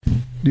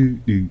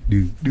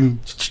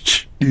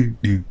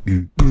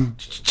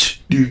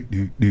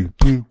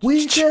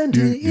Weekend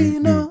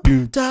ino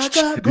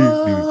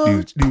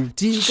takago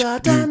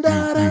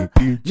tikatandara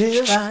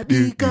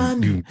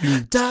nevadikani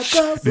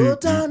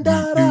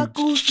takazotandara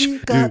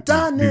kusvika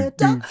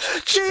taneta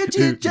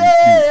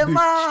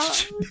chichichema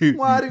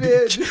mwari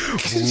vedu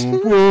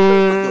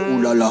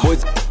ulala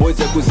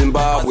boze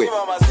kuzimbabwe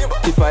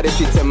tifare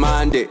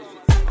chitemande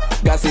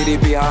gasiri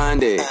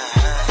behind it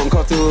from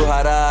Kotu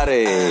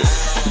Harare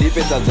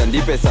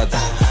ndipe sadza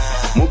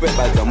mupe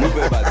badza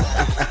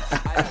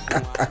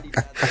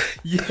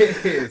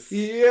yes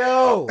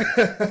yo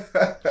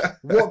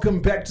welcome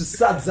back to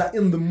Sadza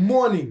in the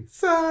morning.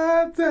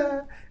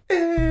 Sadza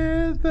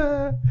in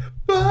the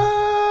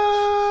morning.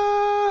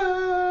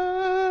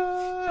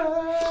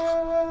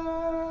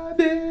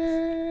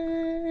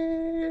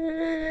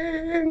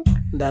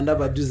 Ndanda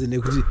padhuze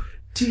nekuti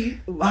ti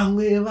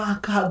vamwe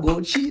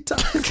vakagochita.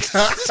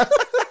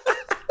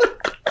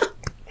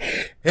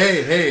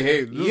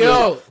 Hey.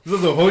 Yo. This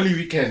was a holy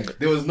weekend.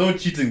 There was no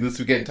cheating this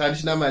weekend.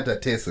 Tanshina mata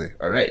tese.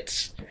 All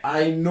right.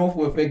 I know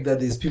for a fact that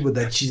there's people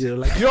that cheated.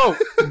 Like, Yo.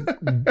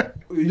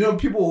 You know,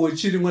 people were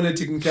cheating on a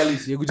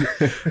technicality.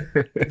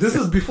 This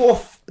is before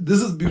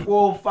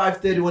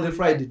 5:30 on a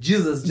Friday.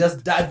 Jesus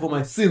just died for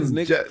my sins,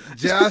 nigga.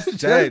 Just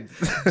died.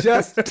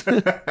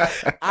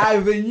 I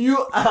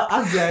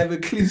have a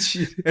clean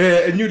sheet.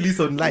 A new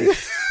lease on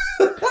life.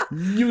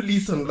 New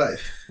lease on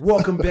life.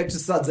 Welcome back to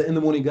Sadza in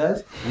the morning,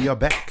 guys. We are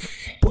back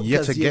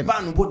yet again.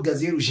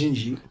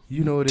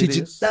 You know what it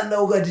is. The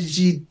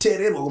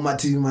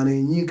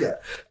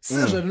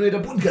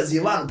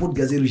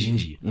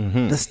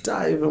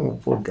star even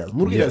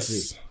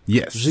podcast.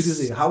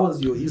 Yes. How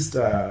was your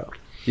Easter?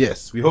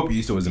 Yes, we hope your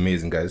Easter was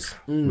amazing, guys.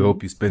 We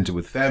hope you spent it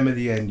with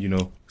family, and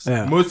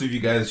most of you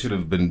guys should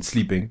have been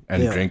sleeping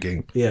and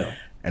drinking,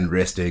 and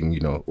resting,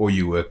 or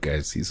you work,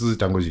 guys.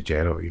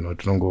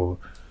 Tongo.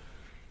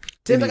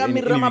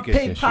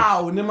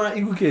 PayPal,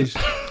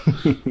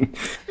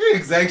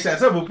 exactly. I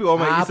said we'll put all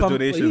my Easter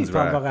donations,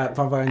 right?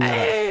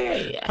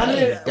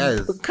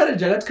 Guys.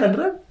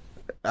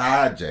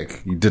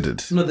 Jack, you did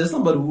it. No, there's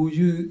somebody who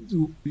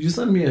you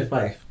sent me a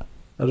 5.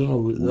 I don't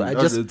know.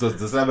 Micah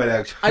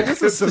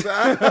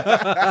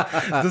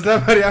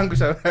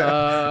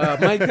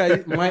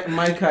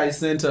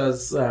sent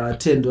us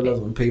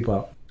 $10 on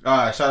PayPal.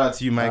 Shout out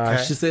to you, Micah.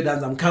 She said,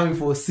 "I'm coming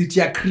for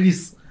Sitia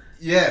Chris."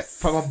 Yes,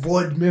 from our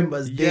board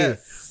members.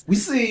 Yes, we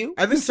see you.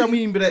 I think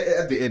Chami Imbra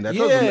at the end. I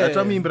told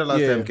Chami Imbra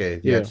last time.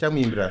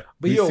 Chami Imbra.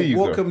 But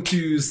welcome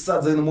to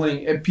Saturday in the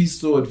morning,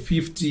 episode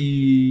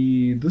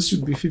 50. This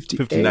should be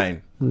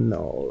 59.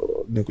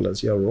 No,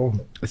 Nicholas, you're wrong.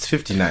 It's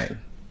 59.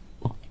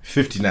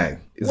 59.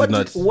 Is what it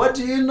not? What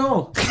do you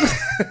know?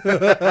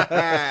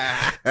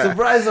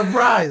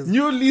 Surprise.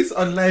 New lease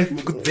on life.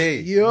 Good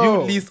day.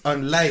 New lease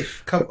on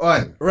life. Come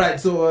on. Right,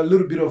 so a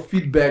little bit of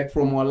feedback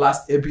from our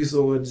last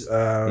episode.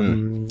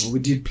 We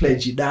did play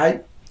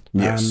Jedi.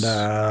 Yes.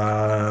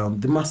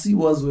 And the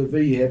Masiwas were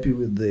very happy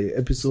with the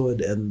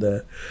episode and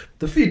the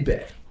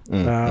feedback.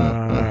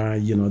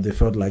 They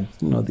felt like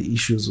the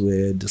issues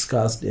were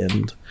discussed,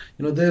 and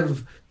there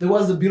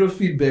was a bit of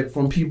feedback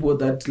from people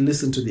that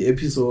listened to the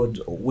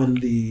episode when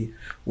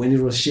it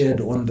was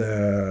shared on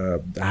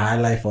the High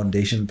Life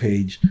Foundation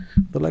page.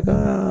 They're like,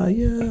 how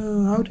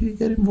do you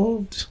get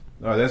involved?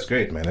 Oh, that's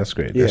great, man. That's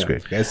great. That's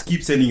great. Guys,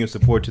 keep sending your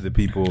support to the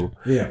people.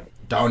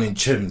 Down in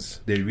Chims,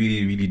 they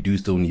really, really do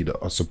still need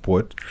our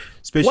support.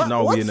 Especially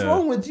now we're in a... What's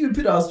wrong with you,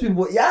 Peter?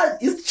 People,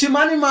 it's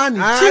Chimani Mani.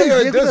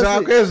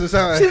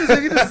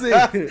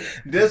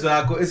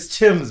 It's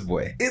Chims,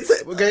 boy.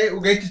 We're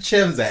going to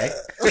Chims, eh?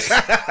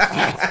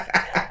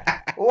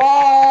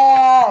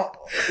 Wow!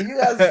 You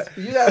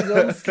guys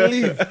don't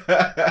sleep.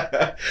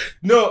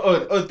 No,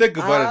 think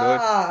about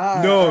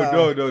it.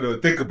 No.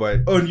 Think about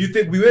it. You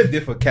think we went there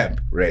for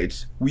camp,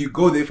 right? We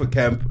go there for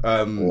camp.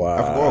 I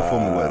forgot what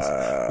form it was.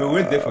 We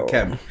went there for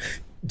camp.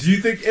 Do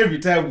you think every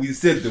time we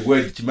said the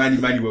word Chimani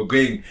Mani, we're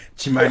going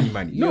Chimani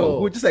Mani?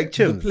 No, we're just like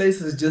Chims. The place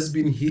has just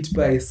been hit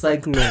by a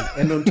cyclone,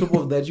 and on top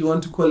of that, you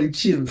want to call it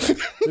Chims.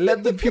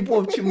 Let the people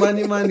of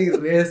Chimani Mani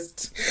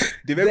rest.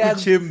 They are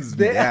Chims.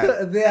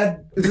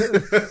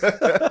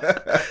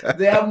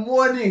 They are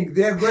mourning.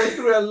 They are going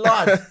through a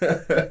lot.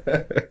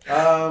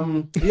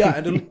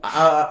 And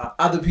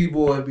other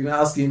people have been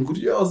asking, could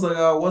you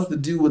also what's the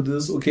deal with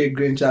this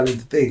Grand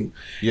Challenge thing?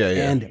 Yeah.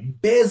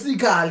 And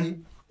basically,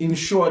 in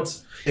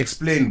short,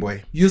 explain,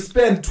 boy. You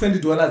spend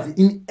 $20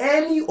 in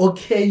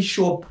any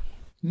shop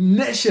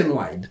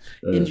nationwide,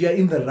 and you are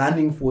in the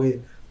running for a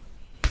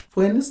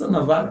Nissan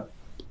Navara.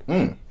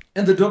 And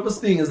the dopest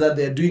thing is that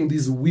they're doing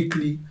these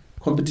weekly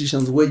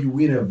competitions where you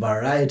win a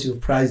variety of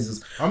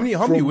prizes. How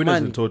many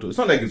winners in total? It's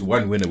not like it's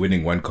one winner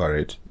winning one car,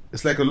 right?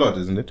 It's like a lot,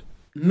 isn't it?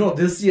 No,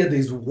 this year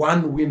there's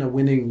one winner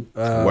winning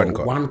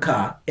one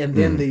car, and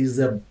then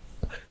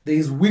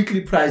there's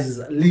weekly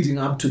prizes leading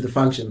up to the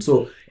function.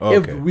 So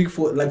every week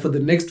for the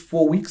next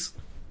 4 weeks,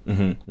 for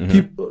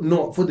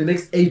the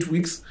next 8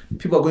 weeks,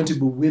 people are going to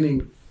be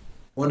winning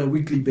on a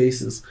weekly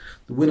basis.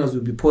 The winners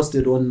will be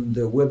posted on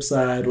the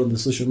website, on the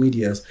social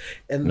medias.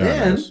 And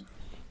then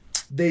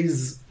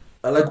there's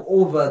like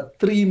over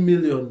 $3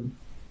 million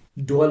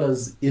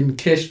in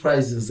cash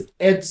prizes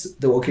at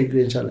the OK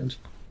Green Challenge.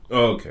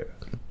 Oh, okay.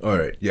 All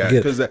right. Yeah,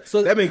 because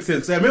that makes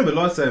sense. I remember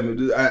last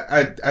time,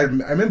 I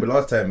remember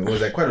last time it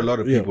was like quite a lot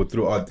of people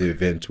throughout the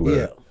event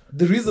were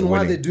the reason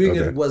why they're doing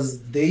it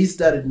was they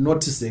started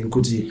noticing,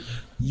 Kuti,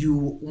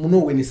 you know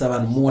when it's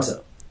a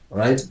motor,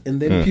 right? And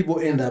then people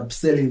end up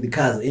selling the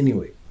cars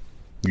anyway.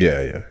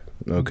 Yeah.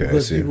 Okay.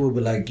 Because people will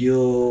be like,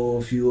 yo,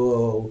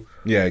 fuel.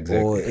 Yeah,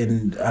 exactly.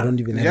 And I don't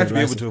even you have to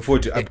be able to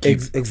afford to upkeep.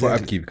 For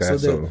upkeep,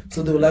 guys. So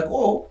they were like,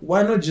 oh,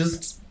 why not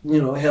just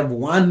have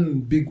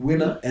one big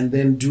winner and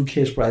then do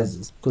cash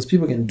prizes? Because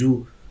people can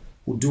do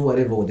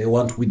whatever they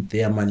want with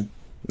their money.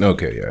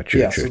 Okay, yeah,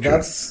 true. So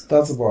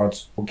that's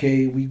about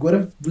okay. We got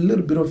a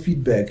little bit of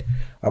feedback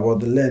about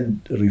the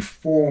land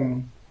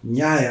reform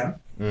nyaya,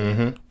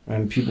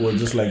 and people were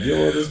just like,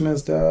 "Yo, this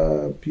messed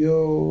up.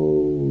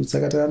 Yo,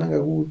 sakatana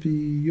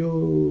ngakupi.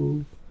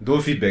 Yo."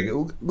 Do feedback.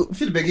 Do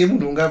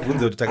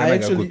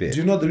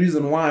you know the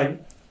reason why?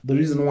 The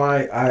reason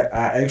why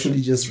I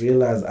actually just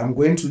realized I'm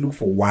going to look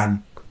for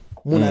one.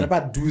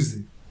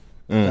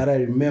 That I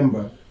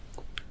remember.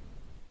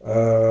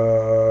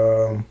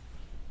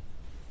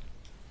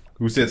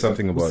 Who said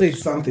something about? Who said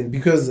something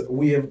because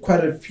we have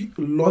quite a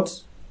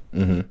lot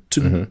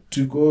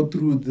to go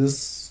through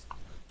this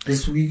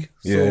week.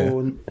 Yeah.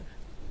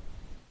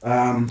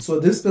 So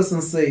this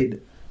person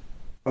said,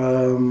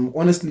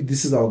 honestly,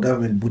 this is our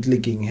government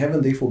bootlicking.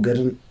 Haven't they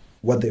forgotten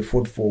what they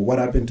fought for? What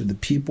happened to the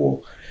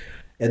people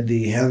at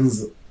the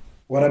hands?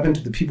 What happened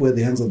to the people at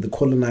the hands of the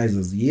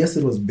colonizers? Yes,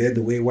 it was bad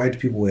the way white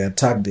people were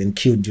attacked and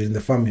killed during the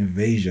farm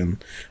invasion,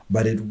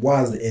 but it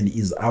was and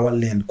is our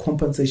land.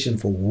 Compensation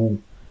for who?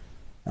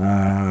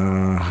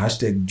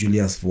 Hashtag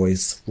Julius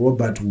voice.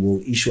 Robert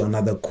will issue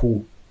another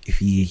coup if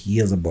he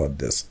hears about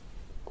this.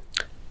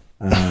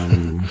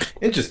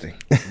 Interesting.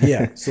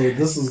 Yeah. So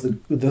this is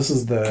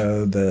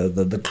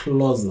the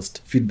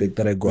closest feedback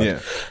that I got.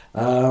 Yeah.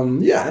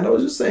 And I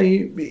was just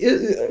saying.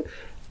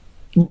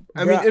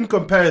 I mean, in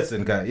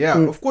comparison, guy,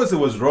 of course it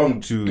was wrong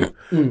to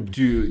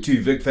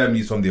evict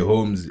families from their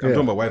homes. I'm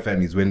talking about white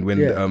families when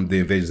the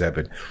invasions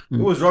happened. It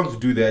was wrong to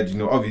do that.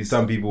 Obviously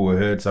some people were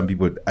hurt, some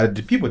people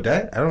did people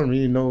die? I don't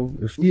really know.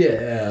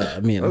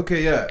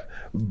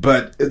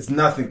 But it's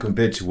nothing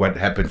compared to what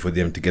happened for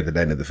them to get the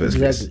land in the first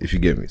place, if you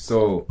get me.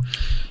 So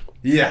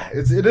yeah,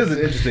 it is an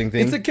interesting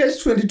thing. It's a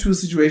catch-22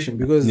 situation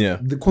because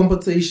the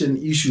compensation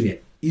issue,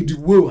 it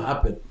will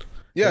happen.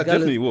 Yeah,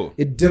 definitely will.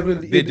 They're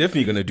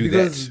definitely going to do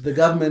because that. The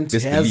government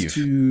has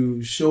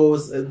to show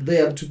us, they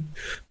have to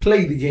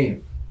play the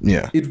game.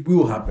 Yeah. It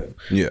will happen.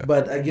 Yeah.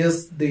 But I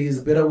guess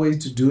there's better ways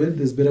to do it.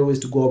 There's better ways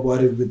to go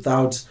about it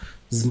without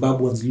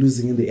Zimbabweans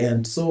losing in the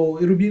end.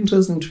 So it'll be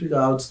interesting to figure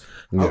out.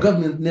 Our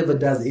government never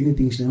does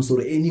anything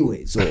sort of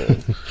anyway. So,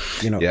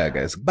 Yeah,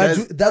 guys.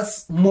 But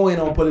that's more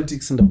in our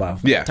politics and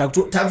above. Yeah.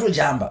 Takto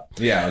Jamba.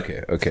 Yeah,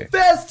 okay.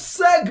 First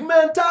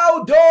segment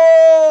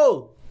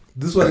outdoor.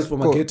 This one is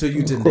from a ghetto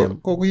youth in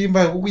them.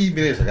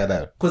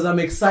 Because I'm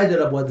excited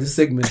about this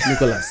segment,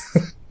 Nicholas.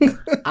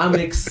 I'm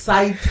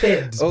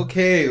excited.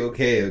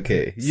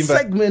 Okay.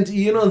 Segment,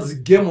 the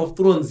Game of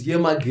Thrones,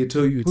 Yema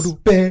Ghetto Youth.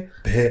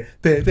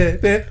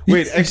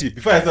 Wait, actually,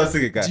 before I start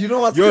singing, guys, do you know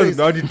what's crazy?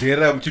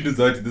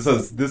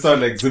 This sounds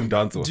like Zim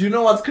Danzo. Do you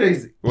know what's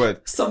crazy?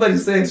 What? Somebody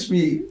sent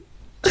me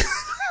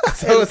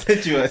Someone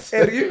sent you a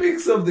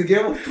remix of the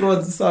Game of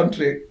Thrones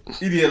soundtrack.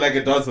 Idiot like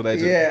a dancer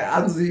item. Yeah,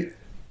 Anzi.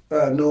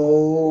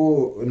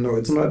 No,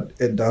 it's not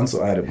a dance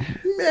item.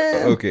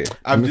 Man. Okay,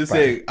 I'm just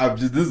saying.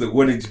 This is a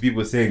warning to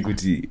people saying,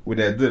 "Kuti,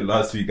 when I did it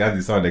last week,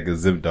 Anzi sound like a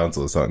Zim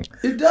dancer song."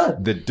 It does.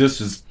 The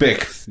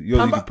disrespect. You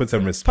need to put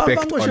some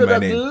respect on my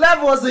name.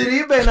 Levels in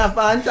even a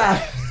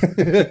fanta.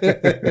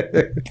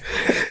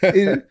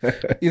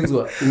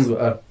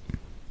 Inzwa.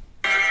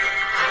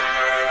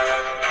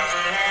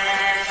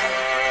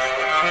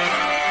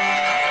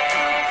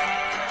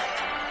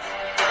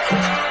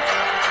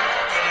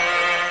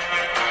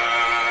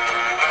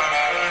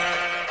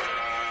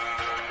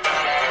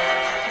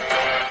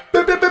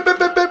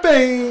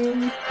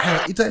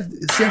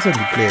 It's just on the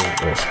play.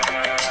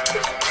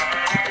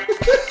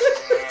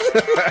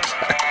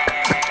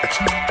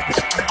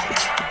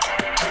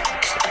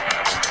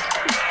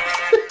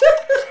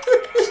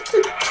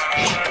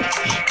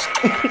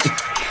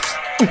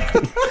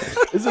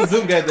 It's a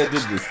Zoom guy that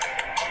did this.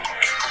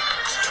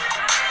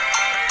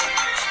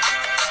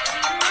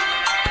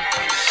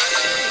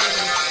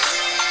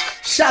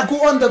 Shaku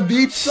on the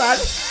beach, son.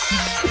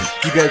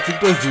 You guys think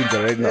those dudes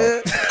are right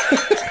now.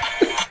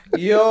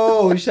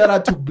 Yo, shout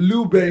out to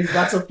Blueberry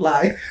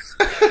Butterfly.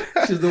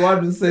 She's the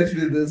one who sent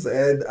me this,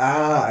 and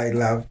I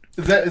laughed.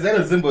 Is that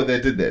a Zimbo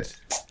that did that?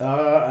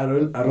 I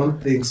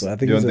don't think so. I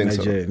think it's a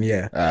Nigerian. So?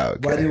 Yeah. Okay.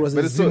 But it was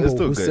a Zimbo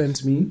who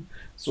sent me.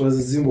 So it was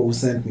a Zimbo who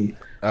sent me.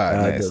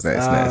 Nice.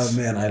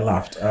 Man, I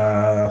laughed.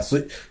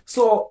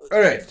 So all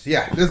right,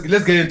 yeah.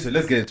 Let's get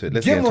into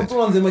it. Game of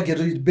Thrones.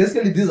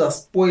 Basically, these are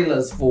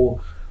spoilers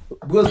for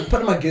because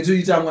pane mageto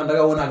itangwa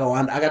ndakaona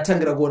akawanda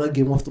akatangira kuona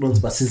Game of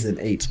Thrones season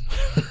 8.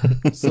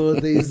 So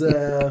there's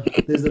a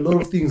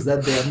lot of things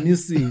that they are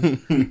missing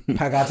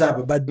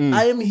pakatapa, but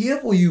I am here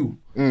for you.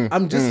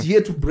 I'm just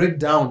here to break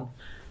down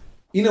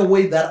in a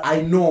way that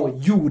I know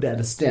you would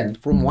understand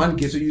from one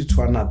ghetto youth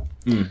to another.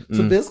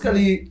 So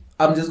basically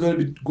I'm just going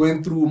to be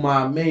going through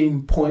my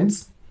main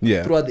points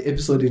throughout the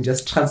episode and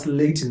just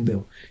translating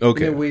them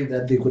in a way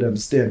that they could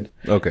understand.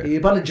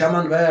 Pane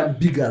German vaya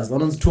biggers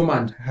vanonzi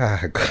Tomand.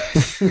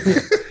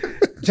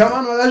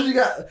 German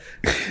vakasvika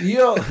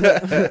yo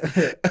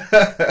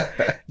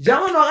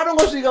German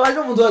vakatongosvika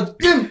vachobvunza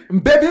kuti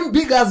baby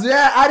biggers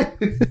ari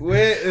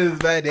where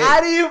is my name?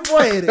 Aripo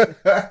here.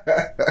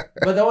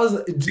 But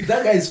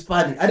that guy is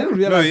funny. I didn't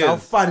realize how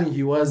funny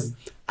he was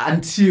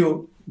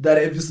until that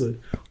episode.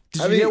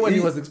 Did you hear when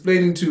he was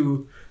explaining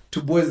to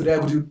boys there,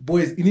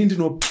 boys, you need to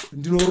know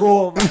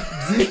raw.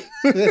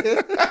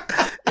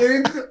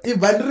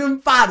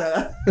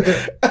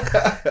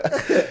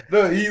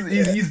 No,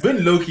 he's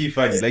been low key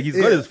funny. Like he's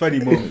got his funny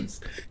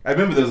moments. I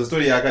remember there was a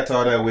story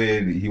Akatara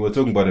where he was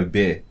talking about a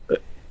bear.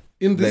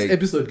 In this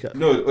episode,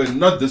 no,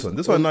 not this one.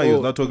 This one now he was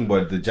not talking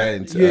about the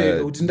giant.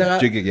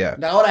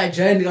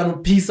 Giant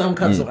can piece some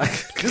kinds of.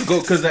 Just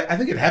go because I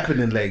think it happened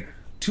in like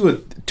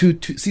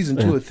season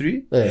 2 or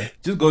 3.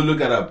 Just go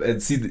look it up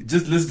and see.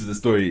 Just listen to the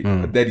story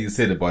that he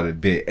said about a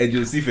bear, and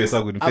you'll see face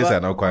out with face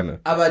and now corner.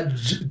 About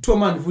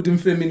Toman food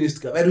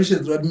feminist. I wish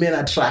it's what men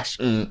are trash.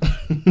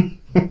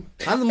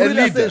 And then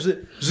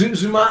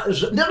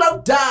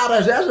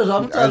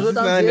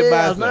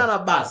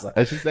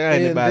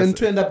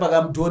to end up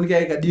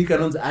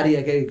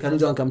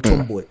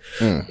tomboy.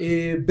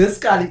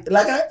 Basically,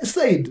 like I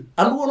said,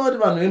 I'm going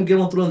to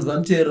Game of Thrones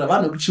Van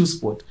choose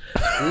sport.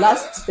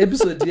 Last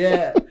episode,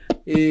 Diana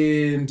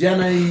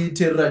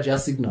Terra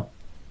just signal.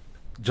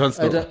 Jon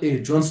Snow.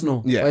 Jon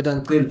Snow.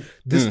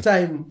 This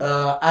time,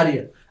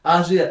 Arya.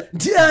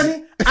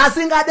 Diani,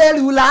 asingade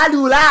lula.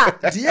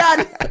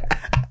 Diani.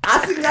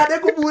 Asingade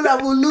kubula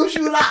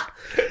bulushula.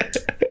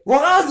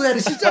 Wakazi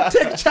she just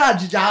take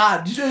charge.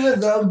 That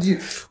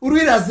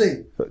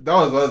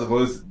was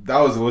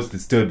the most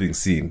disturbing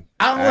scene.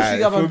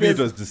 For me, it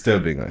was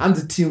disturbing. And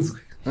the teens.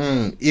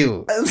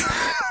 Ew. And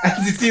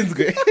the teens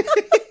go.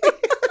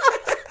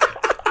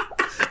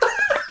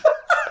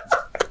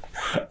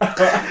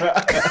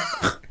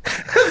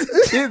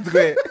 Teens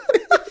go.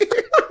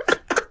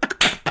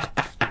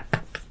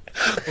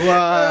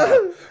 Wow.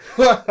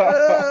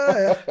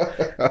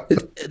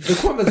 The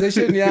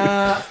conversation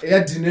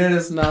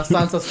Daenerys na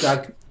Sansa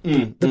Stark,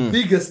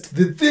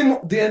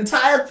 the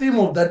entire theme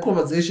of that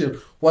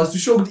conversation was to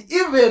show that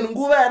even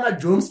nguva yana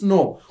Jon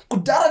Snow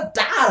kudara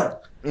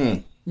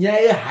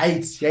nyaya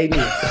height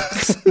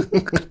because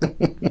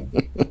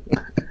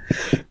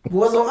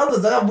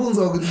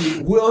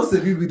who else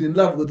have you been in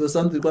love with or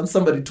something when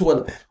somebody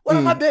told her, what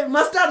am I doing?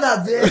 My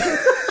standards the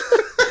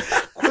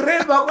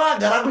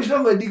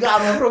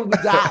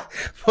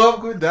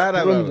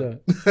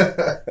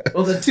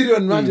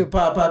Tyrion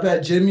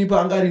Jamie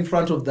Pangar in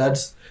front of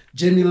that,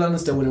 Jamie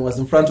Lannister when he was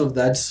in front of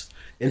that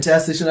entire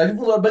session. I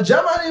didn't know, but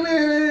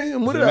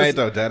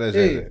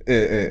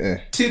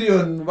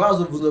Tyrion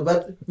was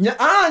but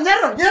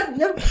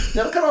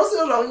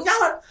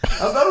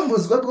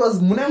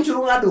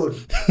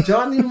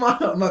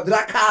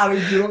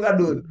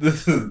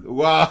this is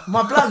wow.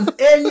 My plans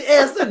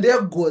NS and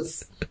their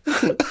goats.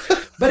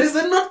 But is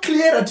it not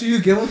clearer to you,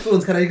 Game of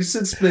Thrones? Can I just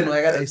explain why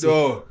I gotta say?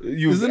 No,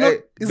 is it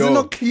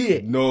not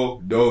clear? No.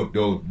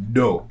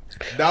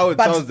 Now it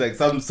sounds like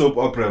some soap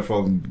opera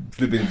from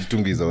Flipping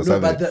Chitungis or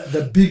something. But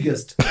the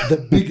biggest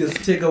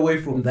takeaway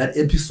from that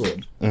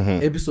episode,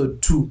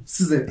 episode 2,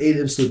 season 8,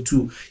 episode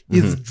 2,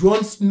 is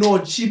Jon Snow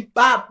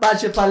chipa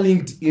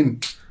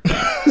LinkedIn.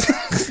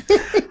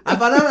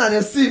 Apanana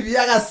ne CV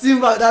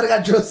yakasimba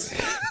darika Jose.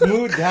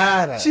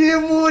 Mudara.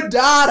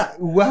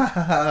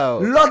 Wow.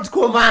 Lord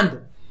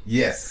Commander.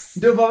 Yes.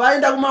 Ndova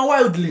vaenda kuma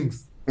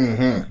wildlings.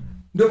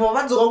 Ndova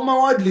vadzoka kuma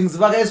wildlings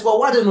vakaiswa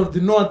Warden of the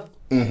North.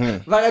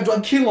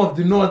 Vakaitwa King of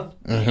the North.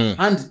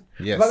 And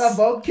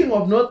vakabva King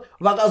of North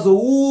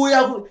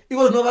vakazouya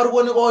iko zvino vari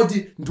kuonekwa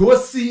kuti ndo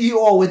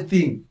CEO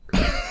wething.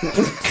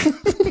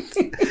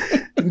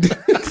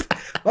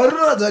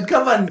 Varunoradza kuti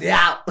company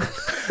ndeyavo.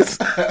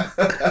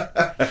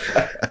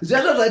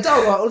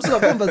 Also a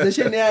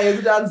conversation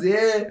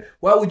here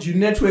why would you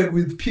network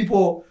with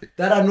people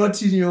that are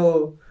not in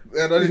your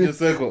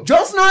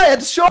Just now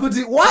it showed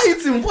why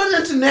it's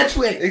important to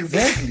network.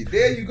 Exactly.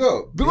 There you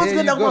go. Because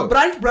when I go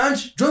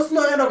branch, just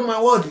now end up my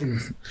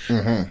wordings.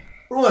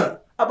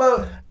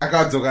 About I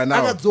got Zoga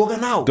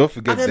now. Don't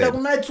forget that.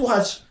 Night to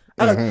watch.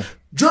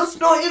 Just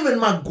know even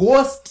my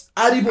ghost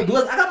aribo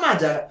because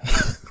akamata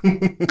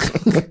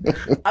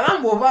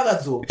akambovaga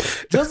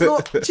just know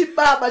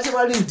chibaba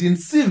chema LinkedIn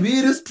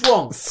CV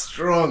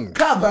strong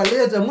cover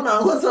letter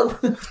muna ngosa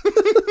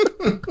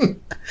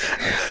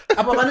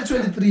apa mane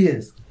 23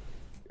 years.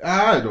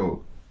 I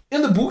know.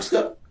 In the books,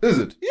 is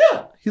it?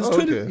 Yeah, he's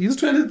 20. Okay. He's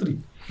 23.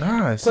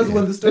 Ah, I see. Because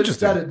when the story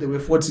started, they were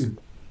 14.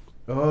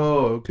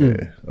 Oh,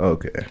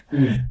 okay.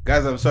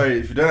 Guys, I'm sorry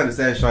if you don't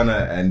understand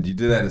Shauna and you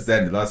didn't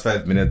understand the last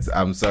 5 minutes.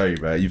 I'm sorry,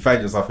 bro. You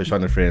find yourself a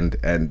Shauna friend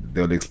and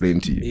they'll explain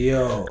to you.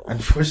 Yo,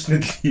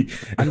 unfortunately,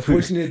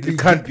 it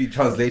can't be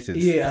translated.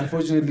 Yeah,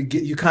 unfortunately,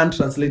 you can't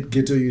translate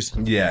ghetto use.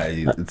 Yeah,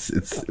 it's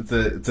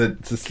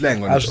a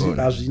slang on its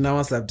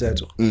own.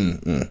 Subtitle.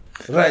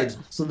 Right.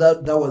 So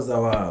that was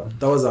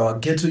our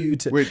ghetto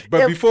use. Wait,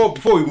 but before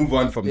we move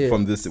on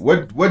from this,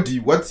 what do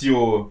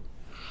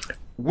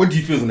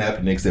you feel is gonna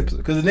happen next episode?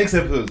 Because the next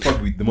episode is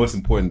probably the most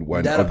important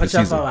one of the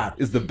season.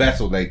 It's the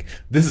battle. Like,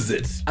 this is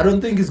it. I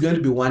don't think it's going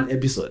to be one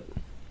episode.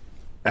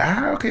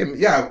 Okay,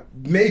 yeah,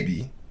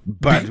 maybe.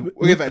 But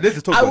let's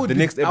just talk about the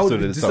next episode. I would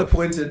be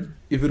disappointed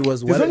if it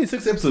was one. There's only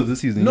 6 episodes this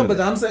season. No, but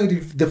I'm saying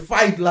if the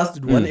fight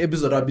lasted one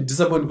episode, I'd be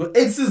disappointed because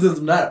 8 seasons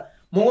now.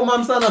 One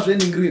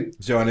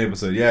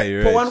episode, yeah,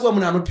 you're right. One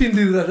woman, I'm pinned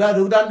in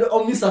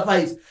the miss a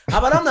fight.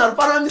 But I'm not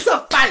going to miss a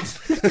fight.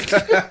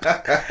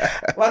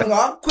 One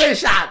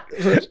question.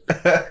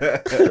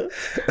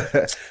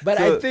 But so,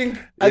 I think.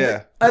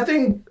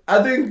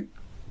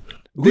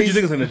 Who do you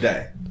think is gonna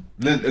die?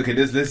 Okay,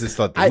 let's just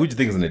start there. Who do you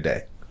think is gonna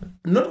die?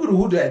 Not good.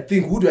 Who do I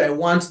think? Who do I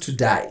want to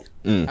die?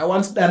 I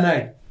want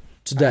Danai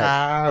to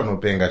die. I don't know,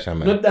 Penga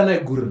Shaman. Not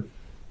Danai Guru.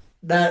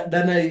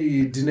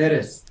 Danai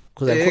Daenerys.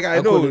 I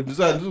know.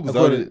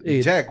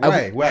 Jack,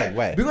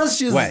 why? Because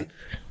she's. Why?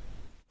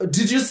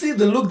 Did you see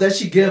the look that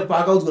she gave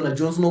back out when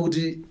Jon Snow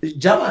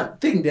German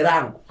thing the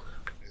wrong?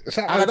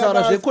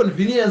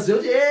 Convenience.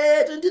 Don't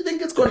you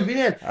think it's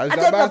convenient? I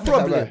got no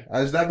problem.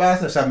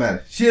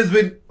 She's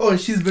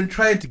been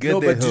trying to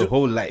get there her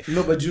whole life.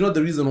 No, but you know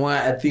the reason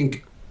why I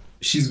think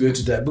she's going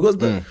to die? Because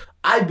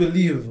I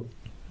believe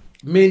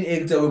main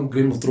actor in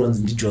Game of Thrones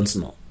is Jon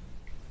Snow.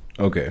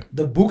 Okay.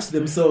 The books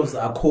themselves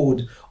are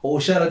called.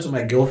 Shout out to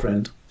my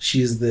girlfriend.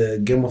 She's the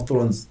Game of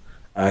Thrones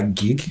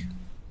geek.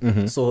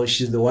 So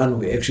she's the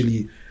one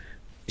who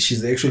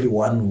she's actually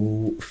one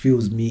who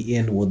fills me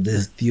in with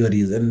these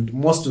theories, and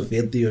most of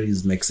her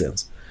theories make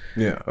sense.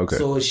 Yeah. Okay.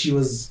 So she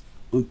was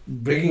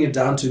breaking it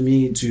down to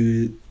me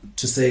to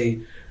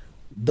say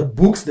the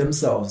books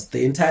themselves,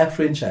 the entire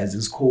franchise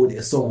is called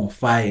A Song of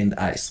Fire and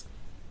Ice.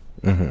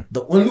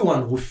 The only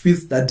one who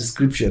fits that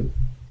description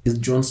is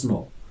Jon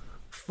Snow.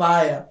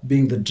 Fire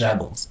being the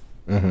dragons,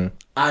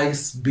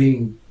 Ice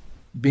being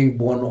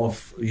born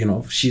of,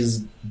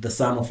 she's the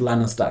son of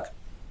Lyanna Stark.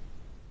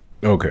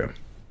 Okay,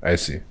 I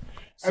see.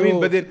 So, I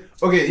mean, but then,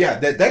 okay, yeah,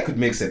 that could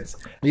make sense.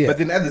 Yeah. But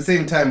then at the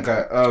same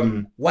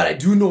time, what I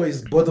do know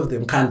is both of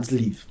them can't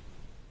leave.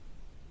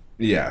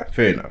 Yeah,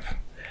 fair enough.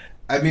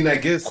 I mean, I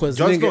guess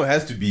Jon Snow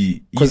has to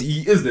be.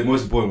 He is the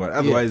most important one.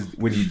 Otherwise,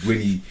 when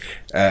he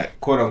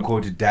quote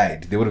unquote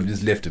died, they would have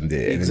just left him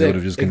there and they would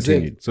have just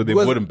continued. So they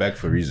brought him back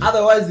for a reason.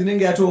 Otherwise, they didn't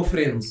get all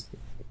friends.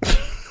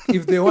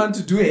 If they want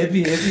to do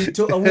happy,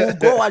 we'll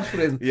go watch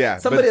Friends. Yeah,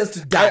 somebody has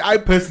to die. I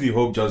personally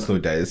hope Jon Snow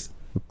dies.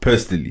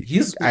 Personally,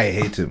 I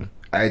hate him.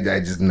 I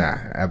just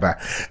but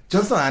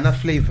Jon Snow has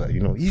enough flavor,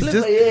 He's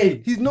flavor,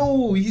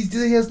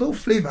 he has no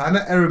flavor.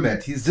 Not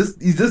aromat. He's just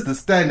the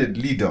standard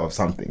leader of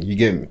something. You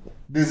get me?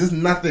 There's just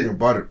nothing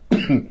about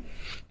it.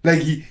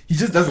 Like he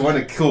just doesn't want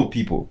to kill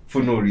people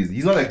for no reason.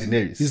 He's not like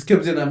Daenerys. He's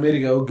Captain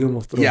America or Game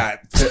of Thrones. Yeah.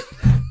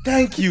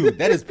 Thank you.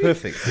 That is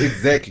perfect.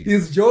 Exactly.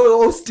 He's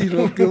Joel Osteen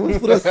of Game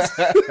of Thrones.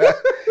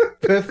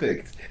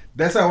 Perfect.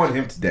 That's why I want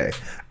him to die.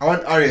 I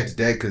want Arya to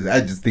die because I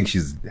just think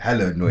she's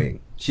hella annoying.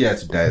 She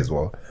has to die as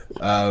well.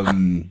 I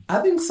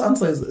think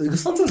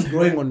Sansa's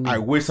growing on me. I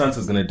wish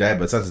Sansa's gonna die,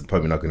 but Sansa's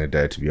probably not gonna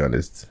die, to be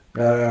honest.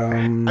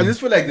 I just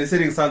feel like they're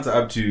setting Sansa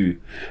up to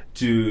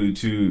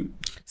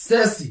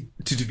Cersei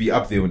to be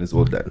up there when it's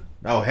all done.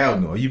 Oh hell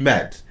no! Are you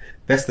mad?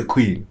 That's the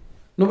queen.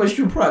 No, but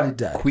she'll probably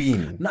die.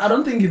 Queen. No, I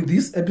don't think in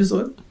this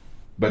episode.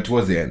 But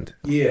towards the end.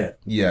 Yeah.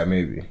 Yeah,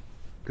 maybe.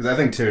 Because I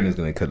think Tyrion is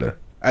gonna kill her.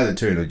 Either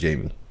Tyrion or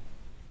Jaime.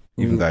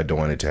 Even though I don't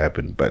want it to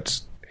happen, but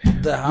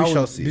the Hound, we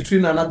shall see.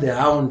 Between another the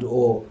Hound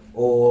or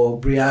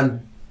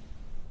Brienne.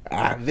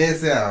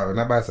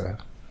 Nabasa.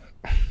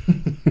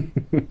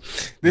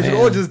 They should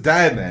all just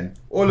die, man.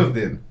 All of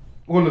them.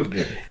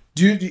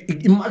 Do you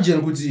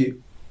imagine,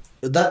 Kuti,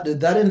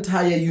 that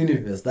entire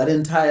universe, that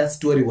entire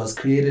story was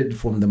created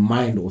from the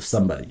mind of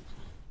somebody?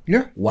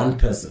 Yeah. One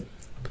person.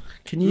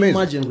 Can you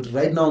imagine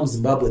right now in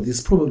Zimbabwe,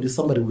 there's probably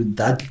somebody with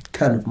that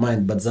kind of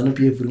mind, but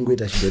Zanu-PF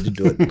Ringweta should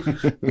do it.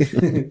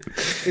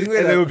 And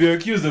they will be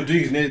accused of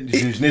doing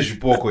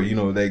Poko,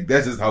 like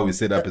that's just how we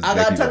set up as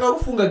black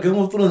people. Game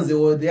of Thrones, they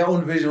were their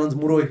own versions,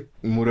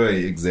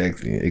 Muroi,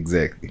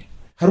 exactly.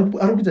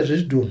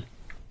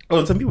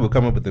 Oh, some people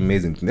come up with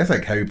amazing things. That's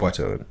like Harry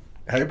Potter.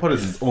 Harry Potter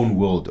is his own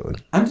world, though.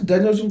 And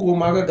Daniel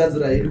Chingoma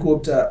akagadzira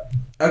helicopter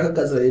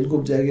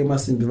yake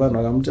masimbi vanhu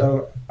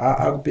vakamuta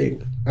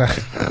akupenga.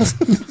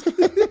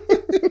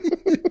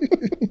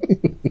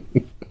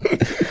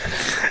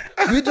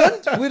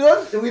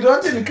 We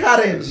don't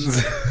encourage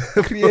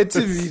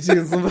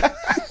creativity.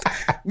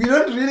 We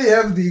don't really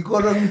have the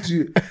economy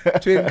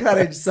to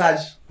encourage such.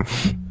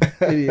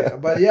 Yeah,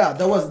 but yeah,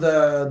 that was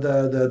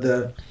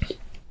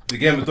The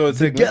Game of Thrones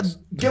segment.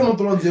 Game of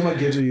Thrones,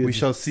 we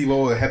shall see what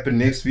will happen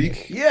next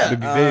week. Yeah. It'll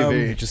be very,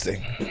 very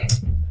interesting.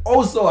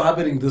 Also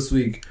happening this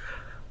week,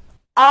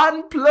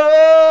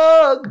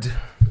 Unplugged.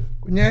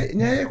 I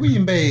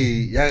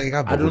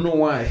don't know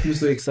why I feel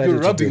so excited.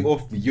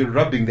 You're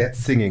rubbing that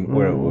singing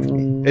aura off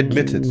me.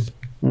 Admit it.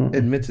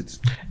 Admit it.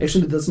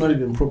 Actually, that's not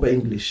even proper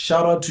English.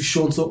 Shout out to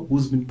Shonso,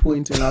 who's been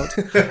pointing out.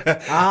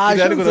 That's my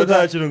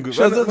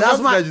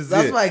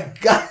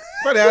guy.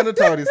 I'm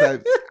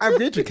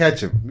going to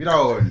catch him. You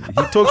know,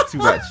 he talks too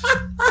much.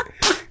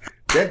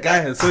 That guy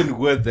has so many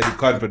words that he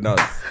can't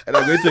pronounce, and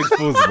I'm going to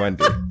expose him one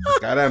day.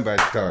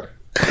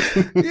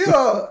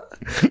 Yo,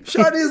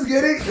 Sean is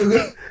going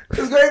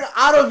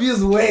out of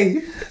his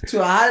way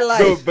to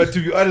highlight. No, but to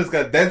be honest,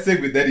 God, that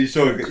segment that he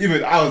showed,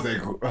 even I was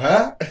like,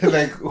 huh?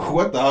 Like,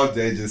 what the hell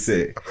did I just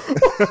say?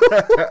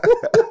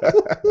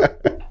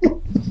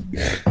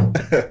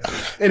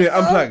 Anyway,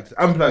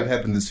 Unplugged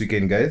happened this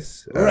weekend,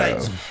 guys.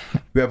 Right.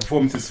 We have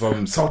performances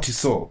from Sauti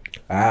Sol.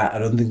 I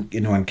don't think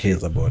anyone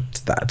cares about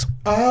that.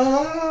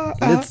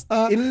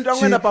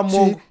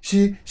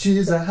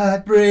 She's a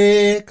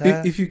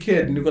heartbreaker. If you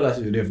cared, Nicholas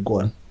would have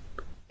gone.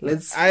 I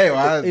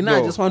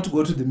just want to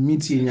go to the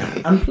meeting.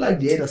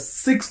 Unplugged, he had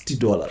 $60.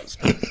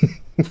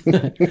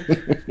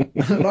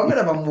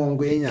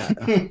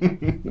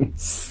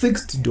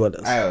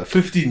 $60.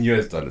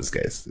 $15,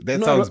 guys.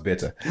 That sounds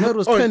better. No, it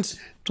was 20.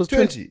 It was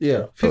 20.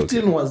 Yeah,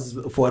 15 was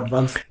for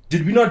advance.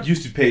 Did we not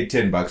used to pay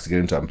 $10 to get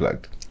into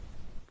Unplugged?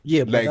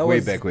 Yeah, but like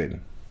way back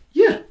when.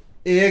 Yeah.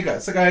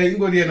 So I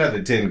go to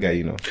another 10 guy,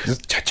 you know.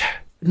 Just cha-cha.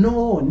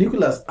 No,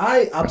 Nicholas,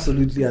 I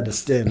absolutely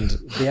understand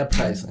their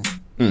pricing.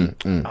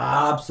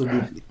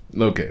 Absolutely.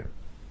 Okay.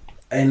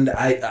 And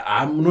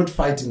I'm not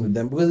fighting with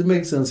them because it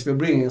makes sense. If you're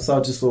bringing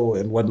Sauti Sol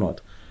and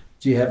whatnot,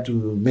 you have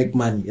to make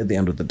money at the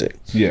end of the day.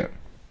 Yeah.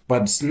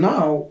 But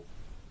now,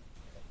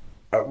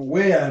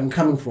 where I'm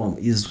coming from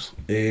is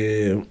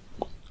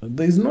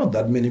there's not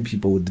that many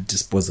people with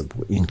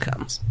disposable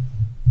incomes.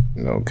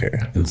 Okay.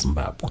 In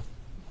Zimbabwe.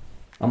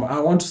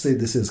 I want to say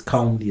this as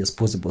calmly as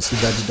possible so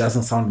that it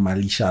doesn't sound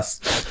malicious.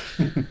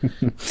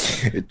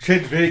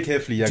 Tread very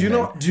carefully, young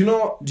man. Do you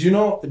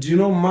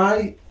know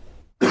my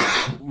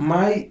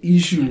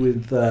issue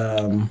with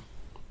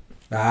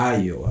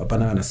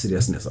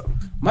seriousness.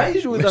 My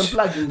issue with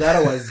Unplugged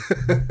that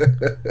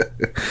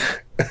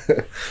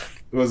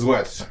was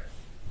what?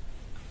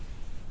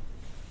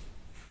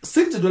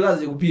 $60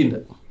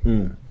 yekupinda.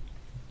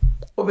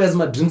 Obviously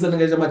my drinks are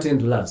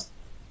 $10.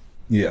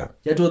 Yeah.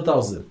 Yeah,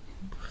 2,000.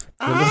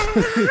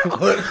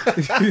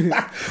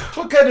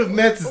 What kind of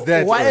math is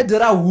that? Why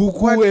did I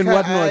huku and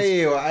whatnot?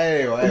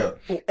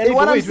 And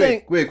what I'm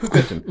saying. Wait, quick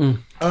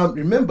question.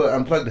 Remember,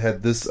 Unplugged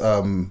had this.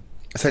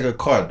 It's like a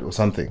card or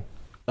something.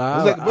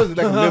 Was it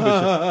like a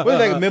membership? Was it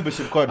like a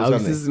membership card or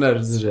something?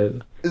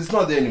 It's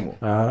not there anymore.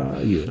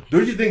 Yeah.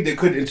 Don't you think they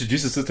could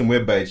introduce a system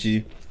whereby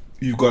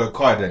you've got a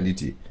card and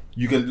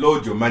you can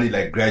load your money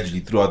like gradually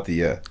throughout the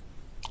year,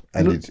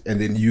 and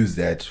then use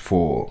that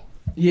for.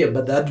 Yeah,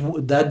 but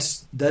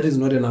that is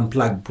not an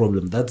Unplugged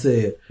problem. That's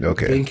a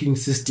banking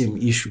system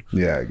issue.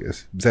 Yeah, I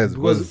guess. Besides,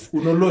 because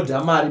unload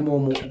amari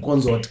momo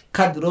consort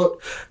card road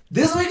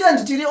this weekend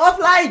tiri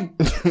offline.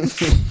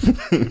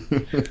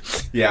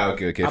 Yeah,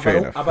 okay, fair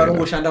enough.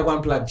 Aparongoshanda kwa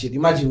Unplugged chete.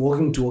 Imagine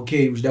walking to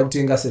uchida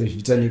kutenga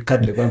service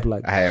card le kwa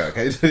Unplugged.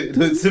 Okay.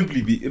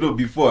 It'll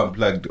be for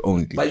Unplugged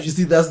only. But you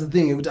see, that's the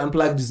thing.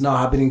 Unplugged is now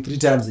happening 3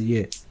 times a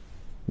year.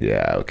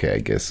 Yeah, okay, I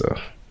guess so.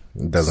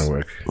 It doesn't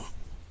work.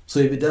 So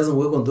if it doesn't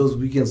work on those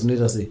weekends, let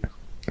us say.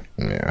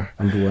 Yeah.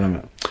 I'm doing what I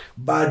mean.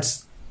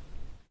 But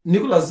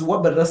Nicholas, what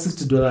about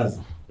 $60?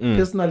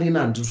 Personally,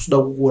 I'm just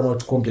not going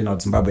to complain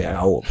about Zimbabwe at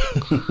all.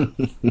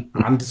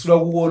 I'm just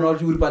not going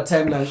to do it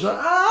timeline.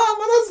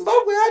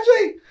 Zimbabwe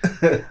actually.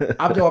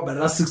 After what about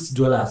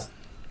 $60?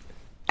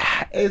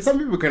 Some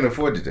people can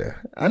afford it.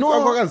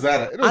 No,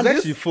 it was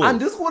actually full. And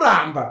this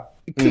kuramba.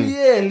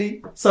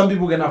 Clearly, some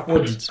people can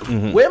afford it.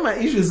 Where my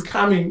issue is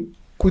coming,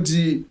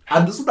 kuti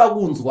andisuda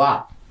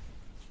kunzwa.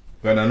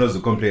 When I know to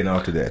complain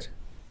after that.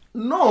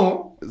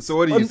 No. So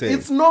what do you say?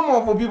 It's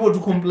normal for people to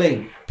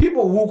complain.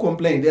 People who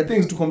complain, there are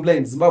things to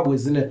complain. Zimbabwe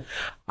is in it.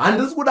 And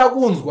this would have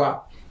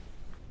kunzwa.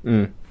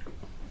 Dineva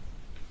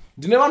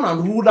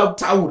nandu would have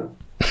taura.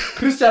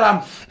 Christian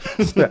and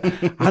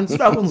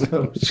suda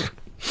kunzwa.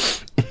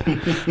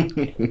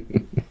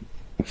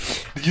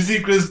 Did you see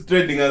Chris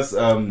threatening us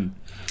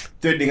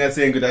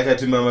saying good I had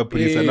to mama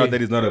police and now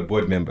that he's not a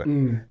board member.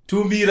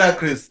 To Mira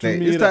Chris.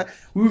 We've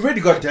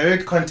already got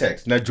direct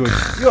contact. Now George.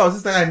 Yo,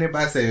 sister I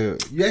never say you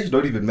actually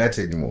don't even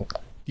matter anymore.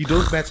 You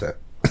don't matter.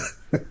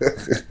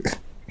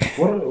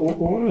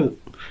 What?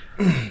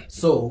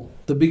 So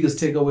the biggest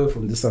takeaway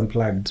from this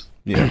Unplugged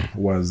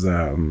was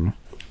there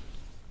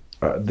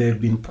have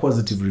been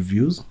positive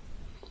reviews.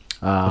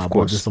 Of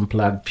course, this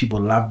Unplugged,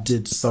 people loved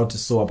it. Sauti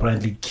Sol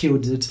apparently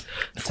killed it.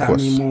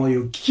 Tammy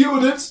Moyo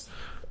killed it.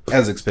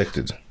 As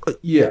expected.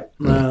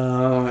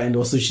 And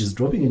also she's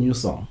dropping a new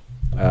song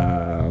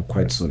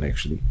quite soon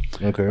actually.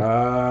 Okay.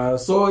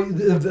 So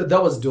that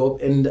was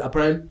dope. And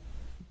apparently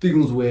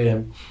things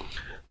were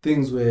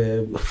things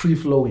were free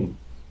flowing.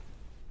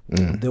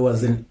 There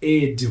was an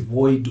air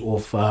devoid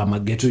of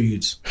Maghetto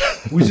youth,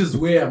 which is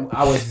where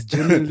I was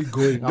genuinely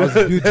going. I was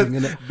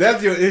building.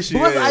 That's your issue.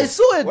 Because I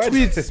saw a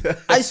tweet.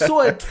 I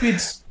saw a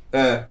tweet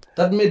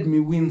that made me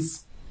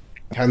wince.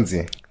 Hans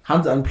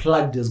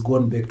Unplugged has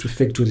gone back to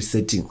factory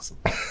settings.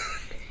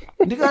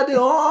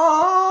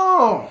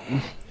 Oh.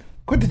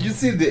 Did you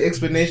see the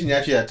explanation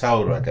actually at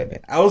Tauro?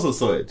 I also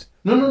saw it.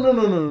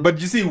 No. But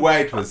you see why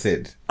it was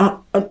said?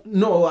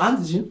 No,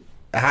 Hansi.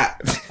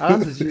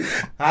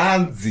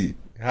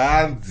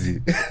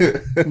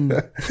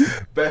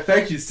 By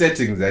factory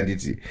settings,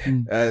 Anditi,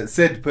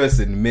 said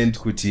person meant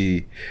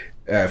kuti,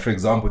 for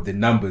example, the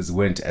numbers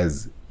weren't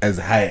as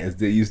high as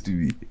they used to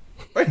be.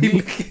 Why are you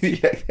looking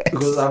at that?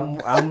 Because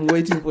I'm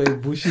waiting for a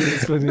bushy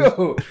explanation.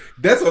 No,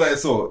 that's what I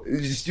saw.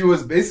 She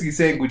was basically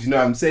saying,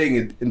 I'm saying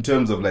it in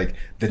terms of like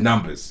the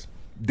numbers.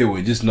 There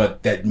were just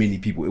not that many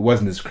people. It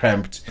wasn't as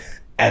cramped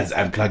as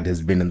Unplugged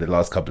has been in the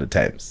last couple of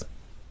times.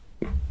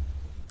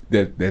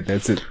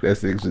 That's it.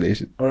 That's the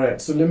explanation. All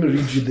right, so let me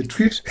read you the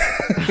tweet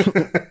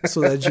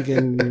so that you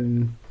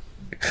can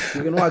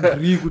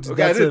agree with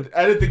okay,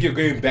 I don't think you're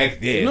going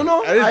back there.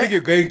 No. I don't think you're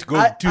going to go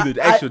to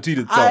the actual tweet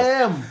itself. I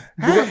am.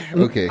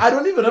 Okay. I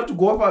don't even have to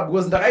go up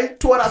because I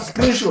tore a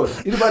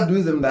screenshot. If I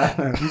do them that,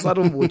 I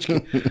don't watch.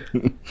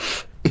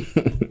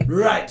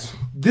 Right.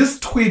 This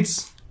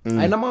tweet,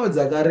 I know it's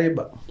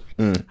Zagareba,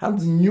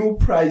 has new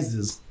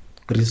prizes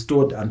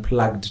restored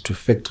Unplugged to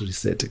factory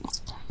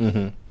settings.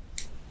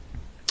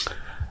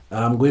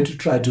 I'm going to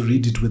try to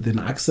read it with an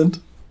accent.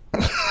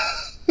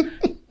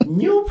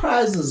 New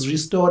prizes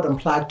restored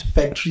Unplugged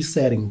factory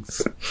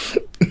settings.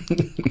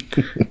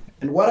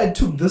 And what I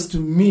took this to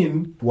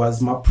mean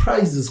was my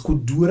prizes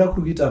could do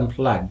it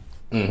Unplugged.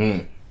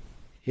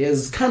 He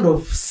has kind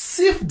of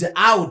sifted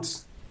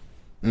out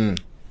and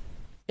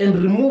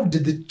removed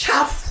the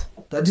chaff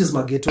that is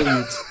my ghetto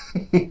meat.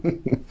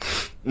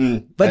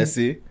 But I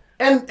see.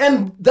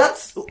 And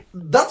that's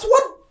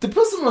what the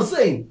person was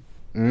saying.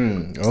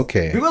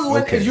 Okay. Because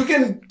when you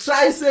can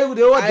try say what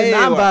the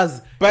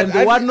numbers, but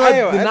and what not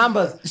the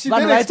numbers.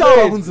 Vanhu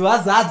vaitaura kunzi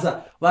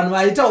vazadza, vanhu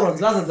vaitaura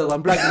kunzi vazadza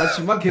kwaMplug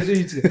maghetto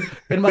iti,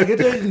 and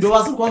maghetto iti ndo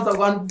vasikwanisa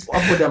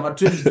kuafford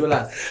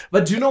 $20.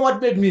 But do you know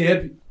what made me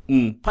happy?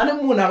 Pane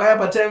munhu akaya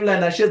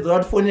patimeline ashedzera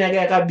kuti phone yake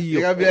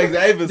yakabiwa.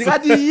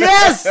 Ndikati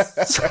yes.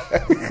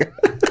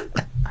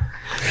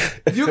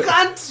 You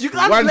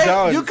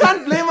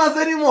can't blame us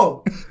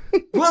anymore.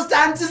 Because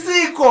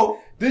tantisiko.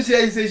 This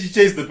year you say she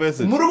chased the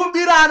person.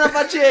 Murukubirana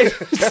pache.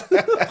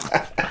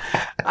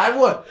 I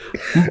what?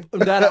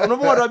 Ndara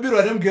unomora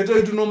birwa nemgeto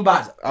itu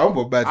nombata.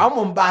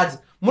 Amombata.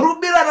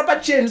 Murukubirana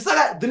pache.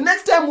 Saka the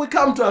next time we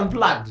come to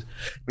Unplugged,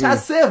 ta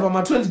save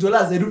my $20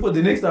 edu for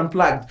the next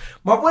Unplugged.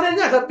 Mapone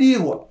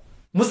nyakabirwa.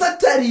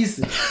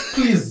 Musatarise.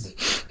 Please.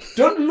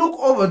 Don't look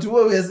over to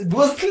where we are,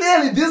 because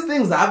clearly these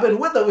things happen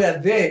whether we are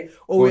there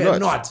or we are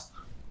not.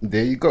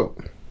 There you go.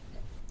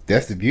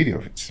 That's the beauty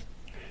of it.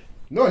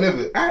 No,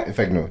 never. In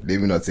fact, no. Let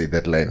me not say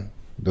that line.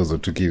 Those are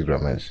two keys,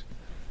 Ramesh.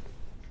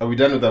 Are we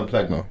done with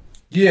Unplugged now?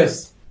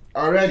 Yes.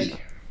 Alrighty.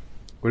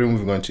 What are we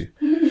moving on to?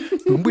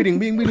 I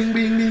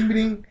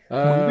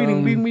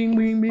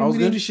was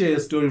going to share a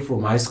story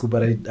from high school,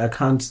 but I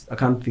can't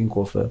think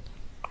of a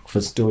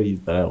story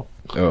that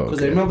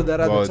because I remember that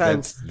other time.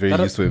 That's very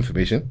useful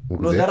information.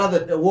 I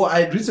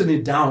had written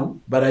it down,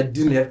 but I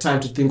didn't have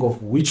time to think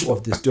of which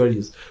of the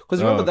stories.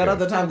 Because remember that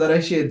other time that I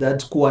shared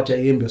that Kuacha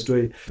Yembe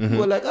story, people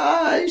were like,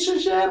 you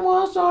should share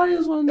more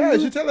stories. Yeah,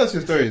 you should tell us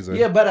your stories.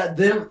 Yeah, but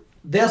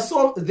there's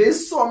so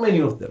many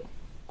of them.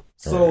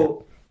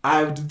 So I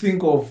have to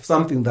think of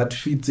something that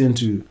fits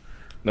into.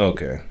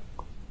 Okay.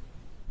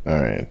 All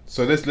right.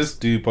 So let's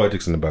do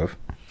politics and above.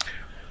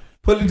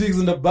 Politics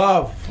and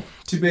above.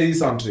 Tibe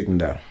soundtrack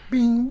down.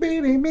 Bing,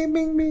 bing, bing, bing,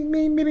 bing, bing,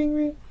 bing, bing,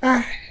 bing.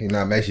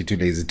 I'm actually too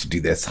lazy to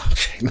do that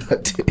soundtrack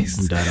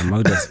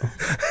nowadays.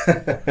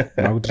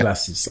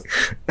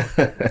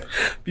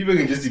 People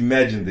can just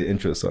imagine the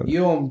intro song.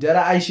 Yo,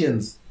 Dara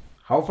Aishans.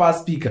 How far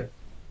speaker?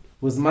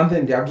 Was month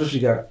and the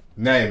Abdushiga.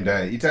 Naim,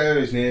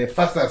 Italy is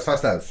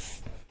fastest.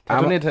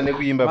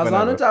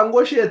 Mazanota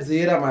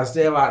angoshedzera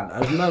mastevana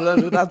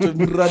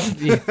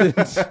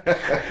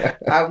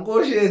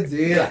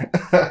angoshedzera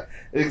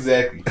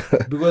exactly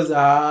because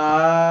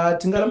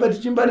tingaramba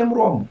tichimba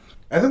nemuromo.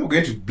 I think we're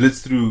going to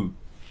blitz through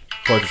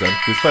Pakistan.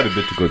 There's quite a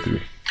bit to go through.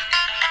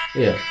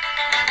 Yeah.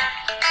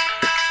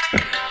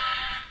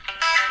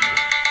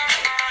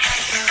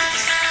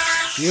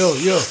 Yo.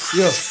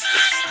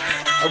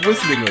 I'm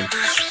whistling one.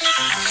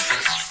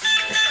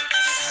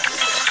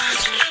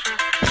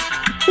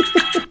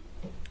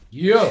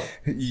 Yeah.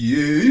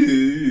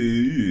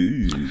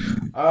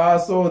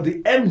 So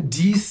the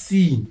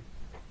MDC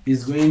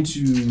is going to.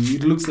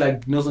 It looks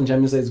like Nelson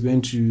Chamisa is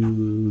going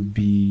to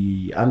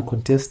be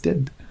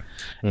uncontested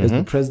as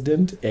the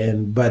president,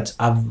 but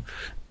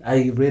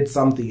I read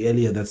something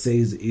earlier that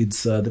says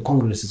it's the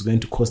Congress is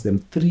going to cost them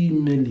 $3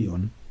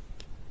 million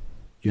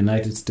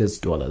United States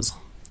dollars,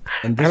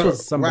 and this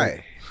was something.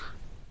 Why?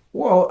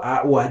 Well,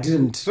 I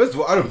didn't. First of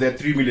all, out of that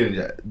 3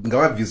 million,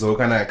 ngawabviso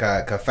kana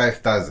ka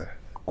 5,000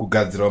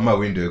 kugadzira my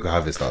window you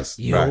harvest house.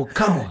 Yo, right?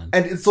 Come on.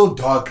 And it's so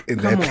dark in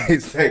that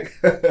place. Like,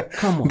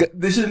 Come on.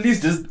 They should at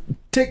least just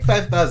take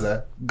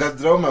 5,000,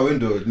 gadzira my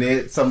window,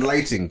 near some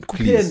lighting,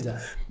 please.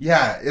 Kupenda.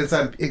 Yeah, it's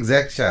an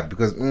exact shot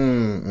because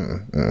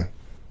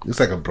it's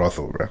like a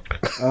brothel, bro.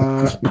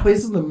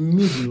 It's in the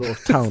middle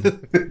of town.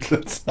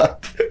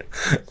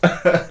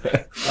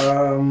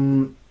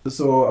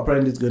 So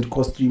apparently it's going to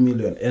cost 3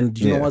 million. And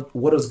you know what?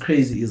 What was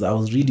crazy is I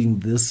was reading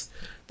this.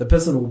 The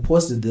person who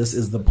posted this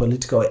is the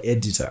political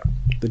editor,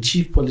 the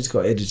chief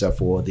political editor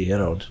for the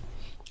Herald.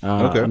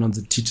 And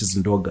the teachers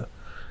in Doga.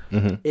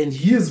 And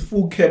his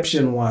full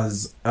caption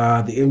was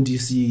the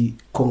MDC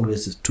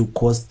Congress is to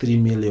cost 3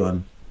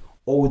 million.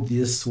 All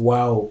this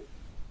while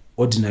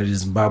ordinary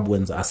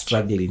Zimbabweans are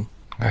struggling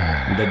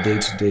in the day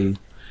to day.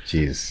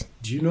 Jeez.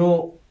 Do you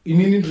know?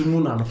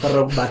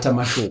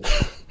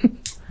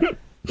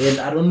 And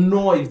I don't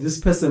know if this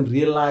person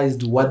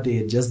realized what they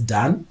had just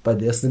done by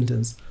their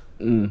sentence.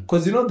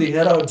 Because you know the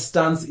Herald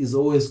stance is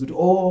always good.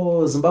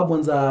 Oh,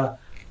 Zimbabweans are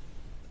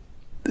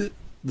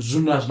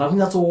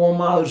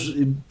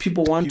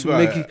people want to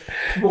make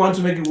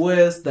it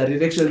worse than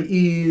it actually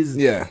is.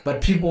 Yeah.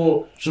 But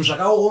people,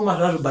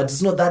 but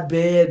it's not that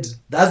bad.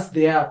 That's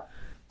there.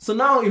 So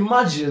now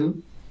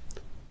imagine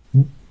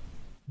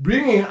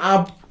bringing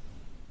up,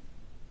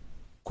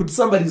 could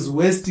somebody's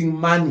wasting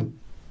money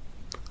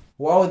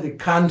while the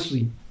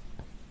country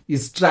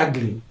is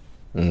struggling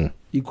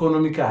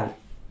economically.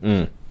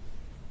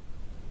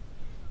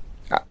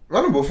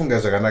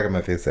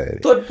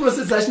 Thought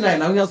process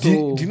do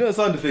you know the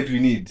sound effect we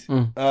need?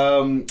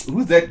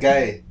 Who's that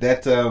guy?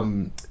 That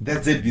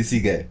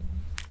ZBC guy.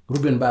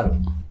 Ruben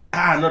Barrow.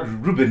 Not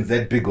Ruben,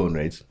 that big one,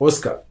 right?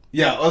 Oscar.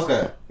 Yeah,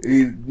 Oscar.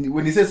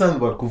 When he says something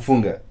about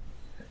kufunga.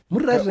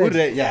 We read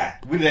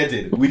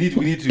it. We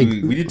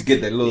need to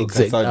get that little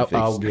sound effect.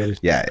 I'll get it.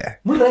 Yeah.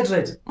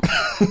 Right.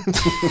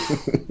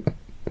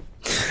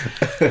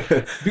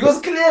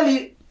 Because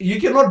clearly you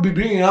cannot be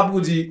bringing up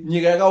with the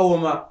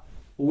Nyigagaoma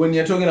when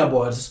you're talking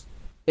about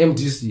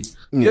MDC.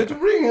 You have to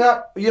bring it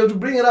up. You have to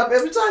bring it up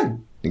every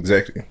time.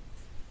 Exactly.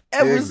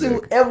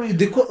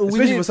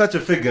 Especially for such a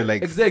figure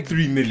like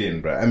 3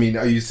 million, bro. I mean,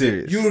 are you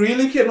serious? You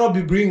really cannot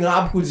be bringing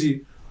up with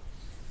the.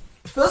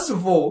 First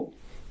of all,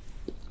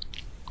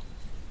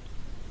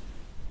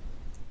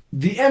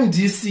 the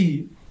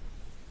MDC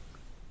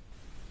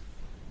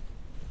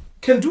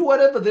can do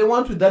whatever they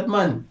want with that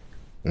money.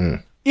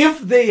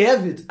 If they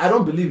have it, I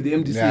don't believe the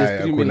MDC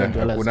has $3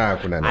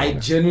 million. I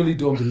genuinely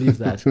don't believe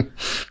that.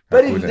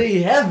 But if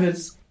they have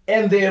it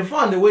and they have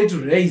found a way to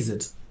raise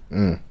it,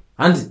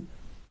 and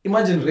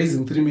imagine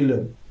raising 3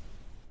 million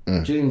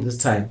during this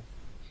time,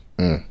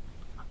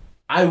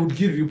 I would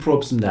give you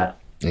props in that.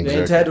 Exactly.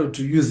 You're entitled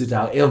to use it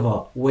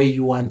however way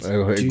you want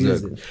to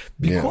use it.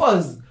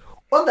 Because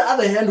on the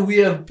other hand, we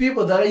have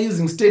people that are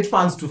using state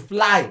funds to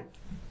fly.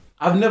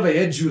 I've never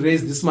heard you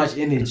raise this much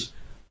energy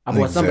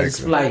about somebody's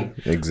flying.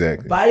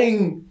 Exactly.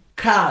 Buying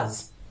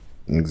cars.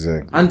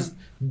 Exactly. And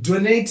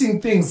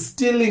donating things,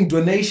 stealing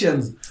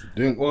donations.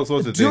 Doing all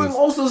sorts of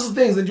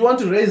things. And you want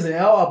to raise the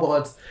hell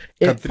about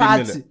a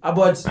party.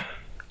 About...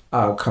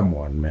 Oh, come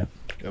on, man.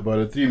 About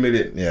a 3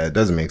 million. Yeah, it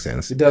doesn't make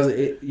sense. It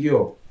doesn't.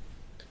 Your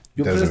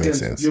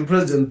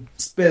president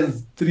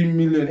spends 3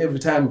 million every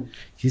time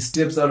he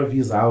steps out of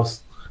his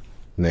house.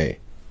 Nay.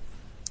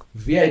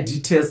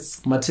 VID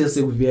tests,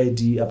 Matese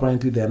VID,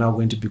 apparently they are now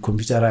going to be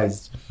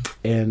computerized.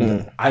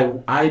 And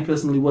I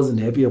personally wasn't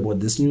happy about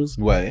this news.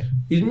 Why?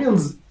 It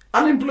means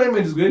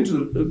unemployment is going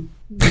to...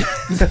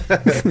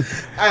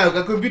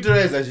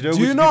 computerized. Do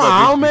you know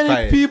how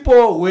many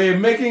people were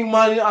making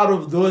money out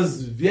of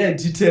those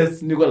VID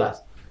tests, Nicholas?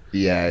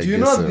 Yeah, do you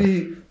know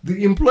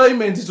the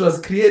employment it was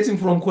creating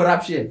from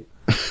corruption?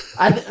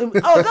 And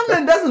our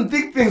government doesn't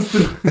think things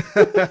through.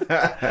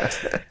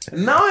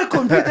 Now a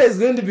computer is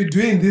going to be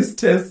doing this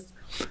test,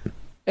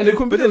 and the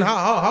computer. But then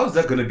how is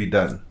that going to be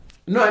done?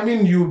 No, I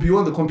mean you'll be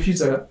on the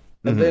computer,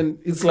 and then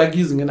it's like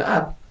using an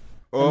app.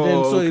 And then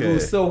it will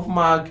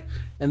self-mark,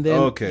 and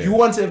then you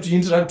won't have to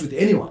interact with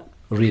anyone,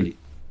 really.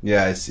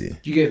 Yeah, I see.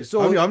 You get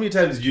so. How many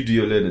times did you do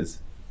your learners?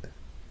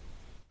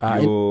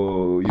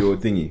 Your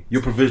thingy,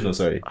 your provisional.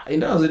 Sorry.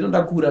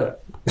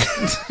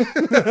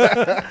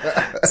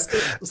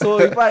 So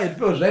if I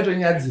feel right on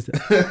your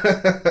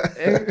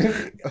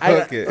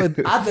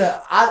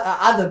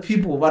other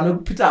people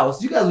want Peter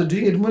House, you guys were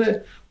doing it more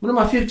than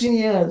 15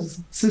 years,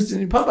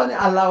 16. Papa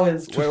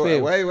allowance. Why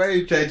are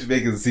you trying to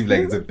make it seem like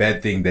it's a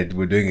bad thing that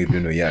we're doing it?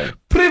 Yeah.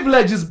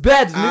 Privilege is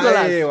bad,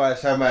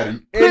 Nicholas.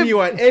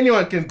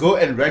 Anyone can go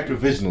and write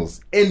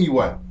provisionals.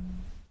 Anyone.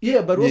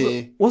 Yeah, but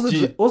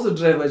also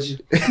driver.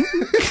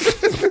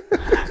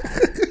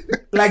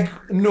 Like,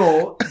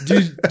 no. Do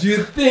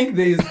you think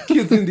there is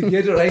kids in the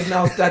ghetto right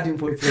now starting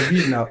for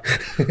provisional?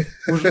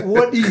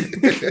 What is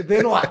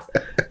then what?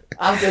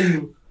 After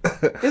you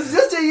It's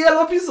just a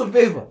yellow piece of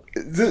paper.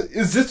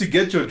 It's just to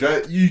get your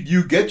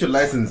you get your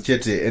license,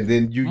 Chete, and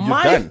then you're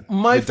done.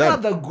 My You're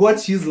done. father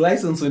got his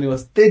license when he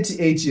was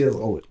 38 years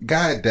old.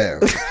 God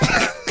damn.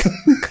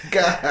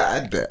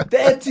 God damn.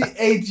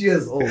 38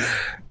 years old.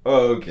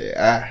 Oh, okay.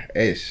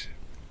 Ish.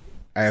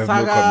 I have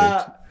no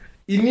comment.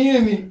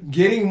 Inini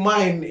getting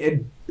mine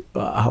at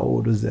how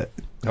old was that?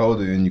 How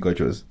old are you when you got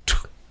yours?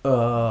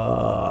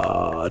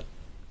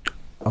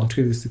 I'm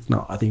 26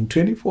 now. I think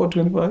 24,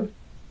 25.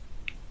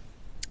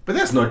 But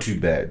that's not too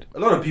bad. A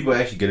lot of people are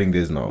actually getting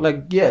this now.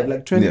 Like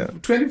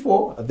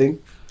 24, I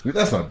think.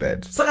 That's not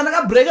bad. So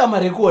I break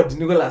my record,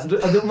 Nicholas.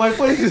 My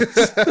phone is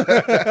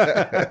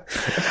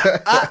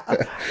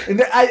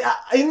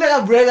I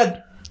never break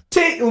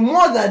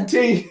more than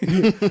 10.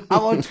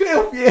 About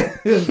 12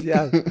 years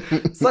young.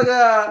 So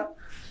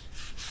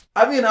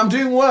I mean, I'm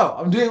doing well.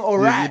 I'm doing all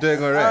right. You're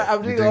doing all right.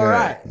 I'm doing all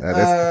right.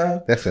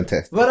 That's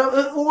fantastic. But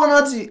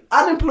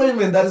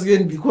unemployment that is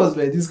going because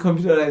by this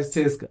computerized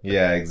test.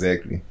 Yeah,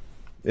 exactly.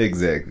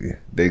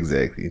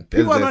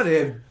 People are not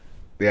happy.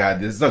 Yeah,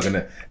 it's not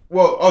gonna.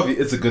 Well,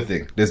 obviously, it's a good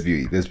thing. Let's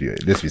be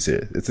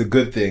serious. It's a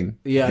good thing.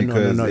 Yeah,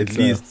 because no, at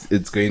least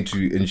it's going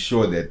to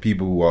ensure that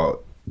people who are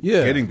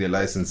getting their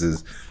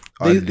licenses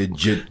are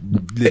legit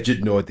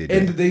know what they're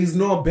doing. And there is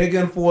no back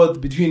and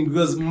forth between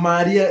because the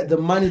money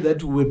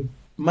that were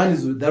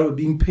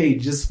being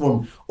paid just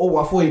from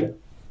wafoida.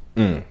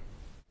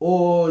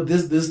 Or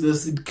this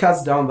it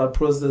cuts down that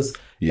process.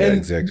 Yeah, and,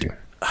 exactly.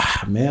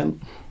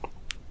 Man.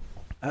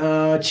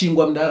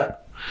 Chingwa mdala.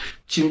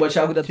 Chingwa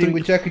chakuda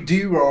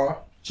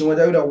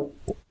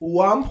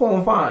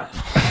 1.5.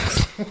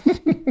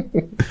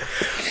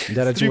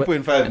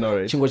 3.5 now,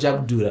 right? Chingwa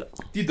chakudura.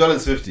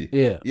 $3.50.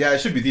 Yeah. Yeah,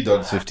 it should be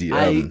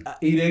 $3.50.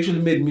 It actually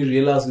made me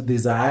realize that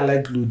there's a high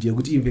likelihood you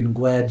could even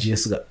go at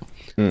Jessica.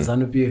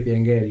 Zanupi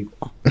Fengeri.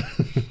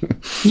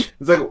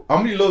 It's like, how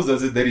many loaves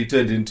does it that he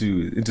turned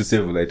into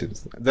several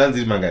items?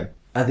 Zanzi Mangan.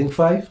 I think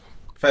 5.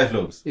 5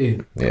 loaves.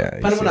 Yeah.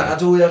 Vanhu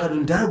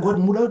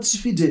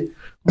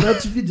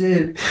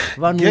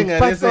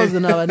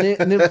 5,000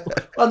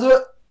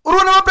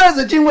 urona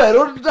maprize chingwa here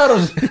urotaro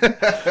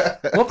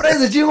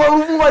maprize chingwa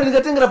urufungwa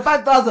ndikatengera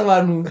 5,000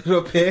 vanhu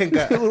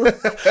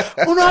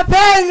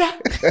unopenga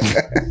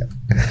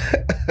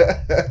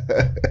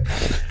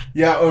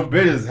Yeah, our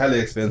bread is hella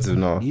expensive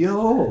now.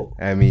 Yo,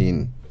 I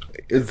mean,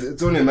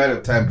 it's only a matter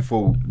of time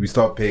before we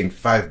start paying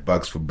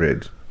 $5 for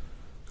bread.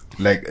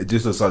 Like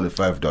just a solid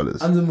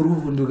 $5. I'm the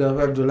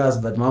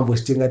 $5, but mambo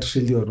stinga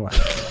trillion one.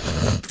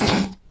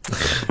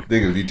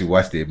 They need to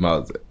watch their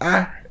mouths.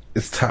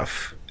 It's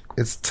tough.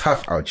 It's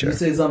tough out here. You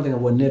say something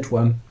about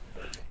Netone.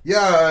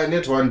 Yeah,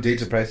 Netone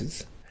data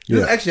prices.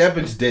 This actually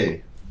happened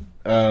today.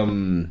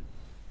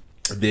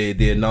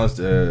 They announced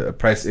a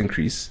price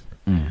increase,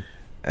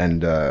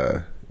 and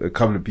a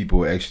couple of people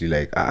were actually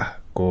like,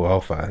 go how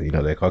far? You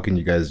know, like how can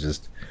you guys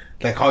just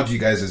how do you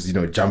guys just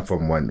jump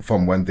from one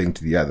thing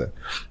to the other?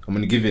 I'm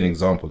gonna give you an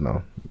example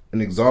now.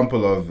 An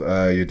example of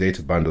your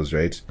data bundles,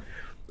 right?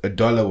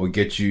 $1 will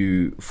get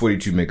you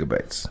 42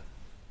 megabytes.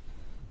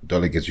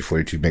 $1 gets you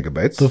 42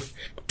 megabytes.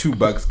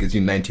 $2 gets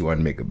you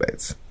 91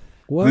 megabytes.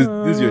 What?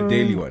 This is your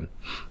daily one.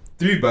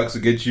 $3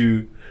 will get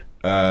you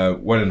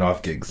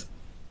 1.5 gigs.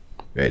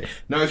 Right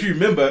now, if you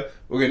remember,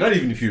 okay, not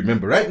even if you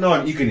remember, right now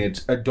on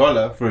Econet,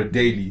 $1 for a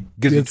daily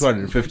gives you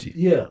 250.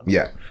 Yeah,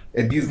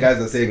 and these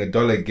guys are saying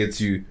 $1 gets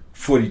you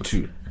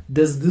 42.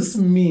 Does this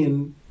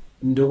mean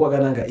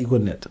ndokwakananga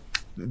Econet?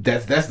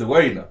 That's the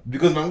worry now,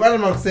 because Mangwana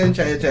not saying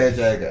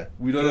chaya.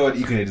 We don't know what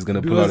Econet is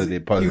gonna pull out of their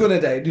pocket.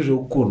 Econet I did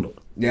ukundo.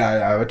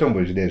 Yeah, I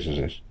told you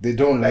they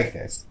don't like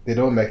that. They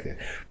don't like that.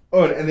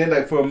 Oh, and then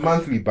like for a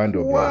monthly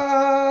bundle,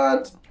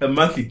 what? A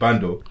monthly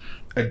bundle,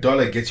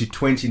 $1 gets you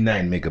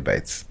 29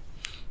 megabytes.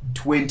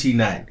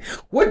 29.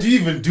 What do you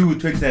even do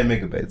with 29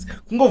 megabytes?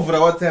 Go for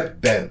WhatsApp,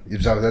 bam.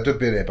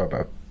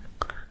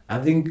 I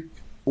think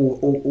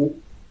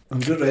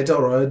I'm just right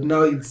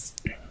now it's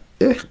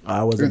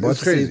I was about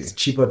to say it's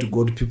cheaper to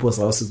go to people's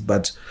houses,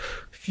 but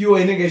few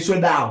niggas show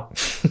down.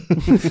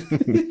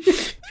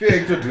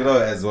 Few to do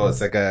that as well.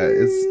 It's like I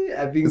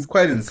think it's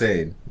quite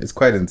insane. It's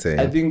quite insane.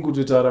 I think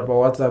we talk about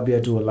WhatsApp here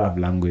to a love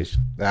language.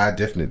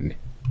 Definitely.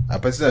 No,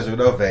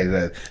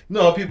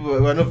 people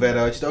were not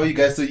very. Oh, you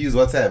guys still use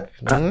WhatsApp?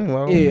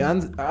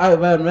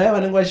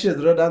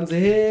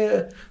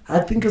 I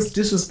think it's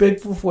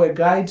disrespectful for a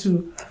guy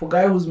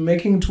who's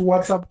making to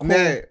WhatsApp call.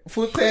 Nah,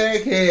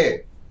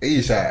 Futeke.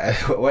 Isha,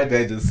 why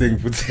did I just sing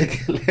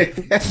Futeke like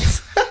that?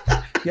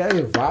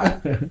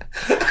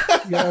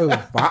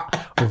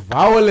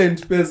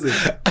 Violent person.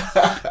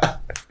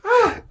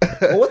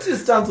 What's your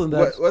stance on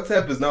that?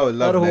 WhatsApp is now a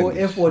love language.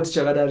 Effort,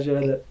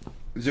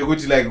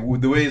 like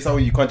the way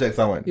you contact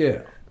someone.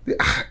 Yeah.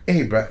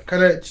 Hey, bro,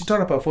 she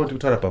turn up her phone to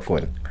turn up her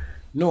phone.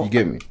 No. You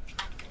get me?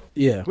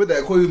 Yeah. Whether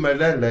I call you my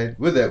landline,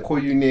 whether I call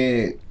you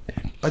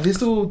are they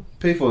still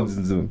payphones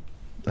in Zoom?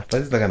 I'm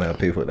not gonna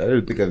pay for that. I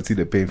don't think I've seen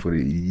the pay for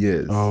it in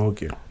years. Oh,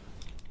 okay.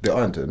 They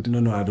aren't.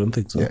 No, I don't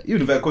think so. Yeah,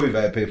 even if I call you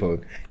via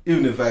payphone,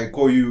 even if I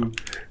call you,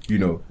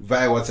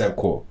 via WhatsApp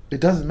call,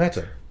 it doesn't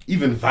matter.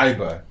 Even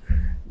Viber,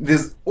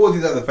 there's all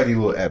these other funny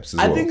little apps as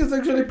well. I think it's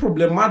actually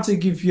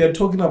problematic if you're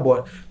talking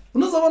about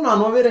effort,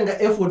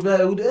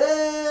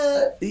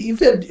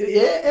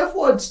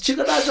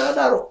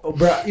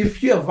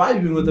 if you're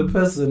vibing with a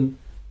person,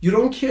 you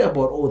don't care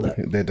about all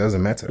that. That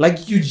doesn't matter.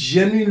 Like you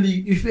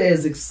genuinely, if you're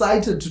as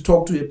excited to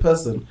talk to a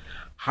person,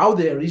 how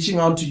they're reaching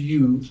out to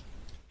you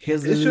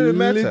has It shouldn't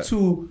matter.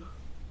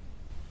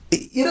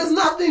 It has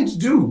nothing to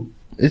do.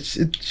 It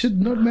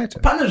should not matter.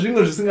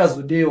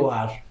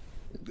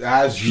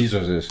 As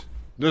Jesus is.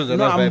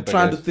 No, I'm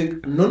trying to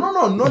think. No,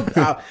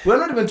 not. We're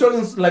not even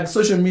talking like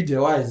social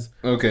media wise.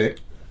 Okay.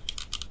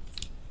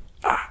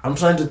 I'm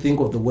trying to think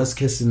of the worst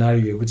case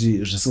scenario. But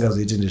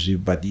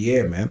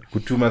yeah, man.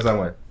 Kutuma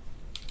someone.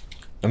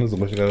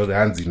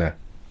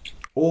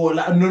 Oh,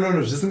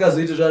 no.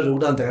 Zvisingazoite zvazvo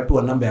kuti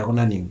ndakapiwa number yako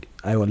naningi.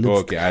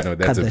 Okay, I know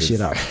that's cut that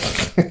shit out.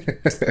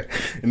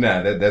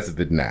 Nah, that's a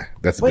bit off.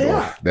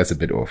 That's a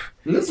bit off.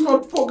 Let's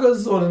not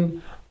focus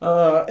on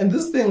and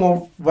this thing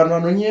of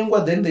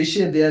vanhu then they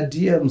share their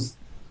DMs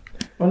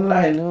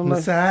online.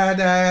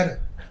 Msadar.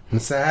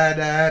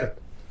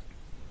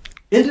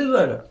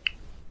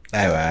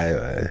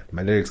 Aiwa.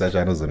 My lyrics are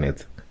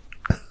anozonetsa.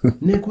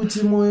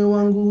 Nekuti moyo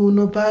wangu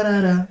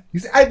unoparara. You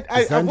see,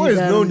 I've always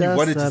known you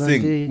wanted to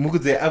sing.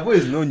 Mukudze, I've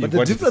always known you wanted to sing.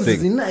 But the difference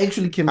is Ina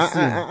actually can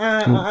sing.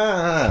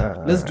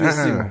 Let's do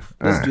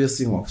a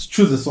sing-off.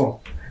 Choose a song.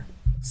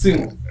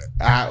 Sing.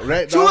 Right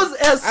now. Choose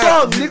a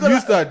song.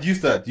 You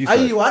start. Are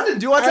you wanted?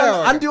 Do you want?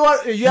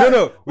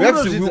 No. We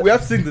have to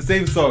sing the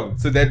same song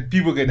so that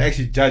people can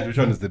actually judge which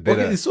one is the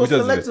better. Okay, so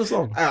select a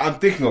song. I'm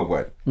thinking of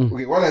one.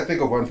 Okay, while I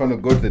think of one, I'm trying to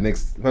go to the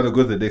next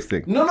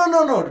thing. No.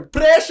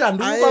 Pressure.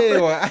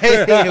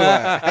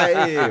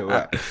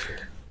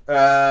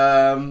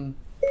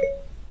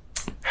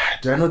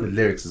 Do I know the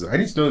lyrics as well? I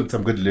need to know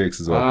some good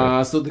lyrics as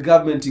well. So the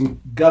government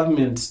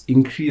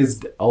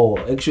increased. Oh,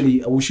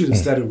 actually, we should have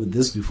started with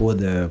this before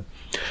the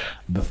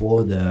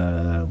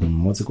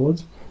what's it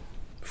called?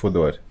 For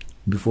the what?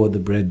 Before the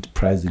bread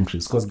price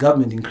increase, because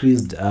government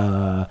increased.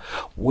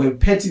 Were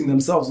patting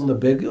themselves on the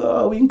back.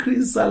 Oh, we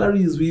increased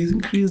salaries. We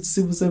increased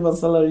civil servant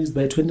salaries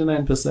by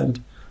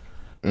 29%.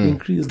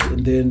 Increased,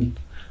 and then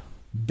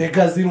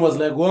Bekazin was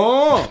like,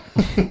 "Whoa."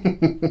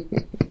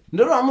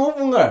 No, I'm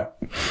moving her.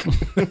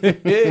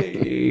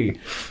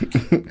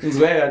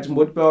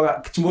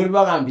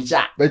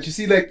 But you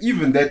see, like,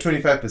 even that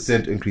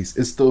 25% increase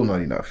is still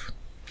not enough.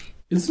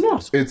 It's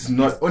not. And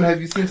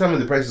have you seen some of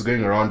the prices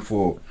going around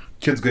for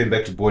kids going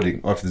back to boarding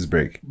after this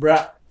break?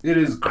 Bruh. It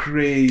is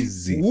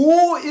crazy.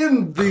 Who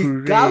in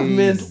the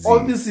government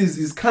offices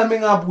is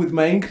coming up with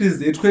my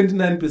increase at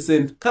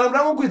 29%?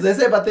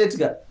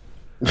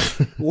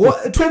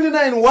 What,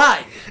 29?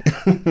 Why?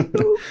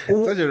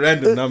 Such a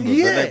random number.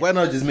 Yeah. Like, why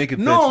not just make it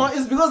 30? No,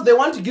 it's because they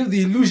want to give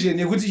the illusion.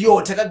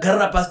 Yo, take a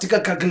garapa, take a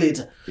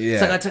calculator. Yeah.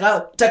 Take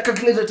a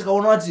calculator, take a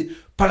onati,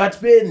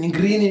 pakatpe,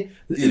 ningrini.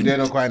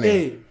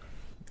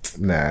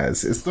 Nah,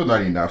 it's still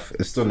not enough.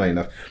 It's still not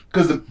enough.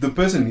 Because the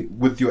person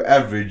with your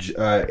average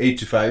 8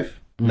 to 5,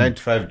 9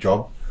 to 5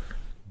 job,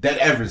 that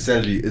average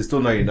salary is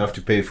still not enough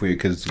to pay for your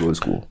kids to go to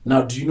school.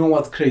 Now, do you know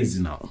what's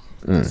crazy now?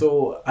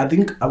 So I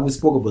think we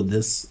spoke about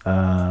this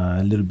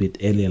a little bit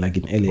earlier, like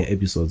in earlier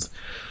episodes.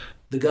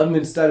 The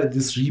government started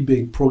this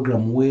rebate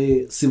program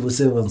where civil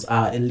servants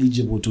are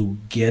eligible to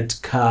get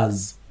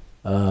cars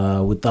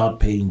without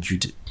paying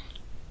duty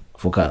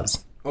for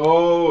cars.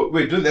 Oh,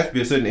 wait, don't they have to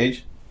be a certain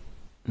age?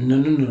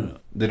 No.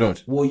 They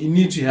don't? Well, you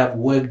need to have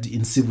worked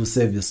in civil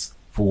service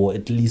for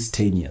at least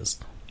 10 years.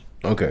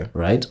 Okay.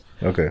 Right?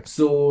 Okay.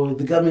 So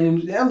the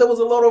government, and there was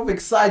a lot of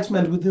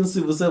excitement within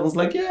civil servants,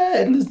 like, yeah,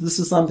 at least this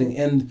is something.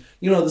 And,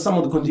 there's some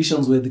of the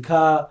conditions where the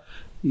car,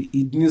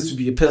 it needs to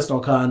be a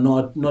personal car,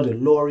 not a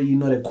lorry,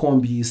 not a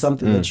combi,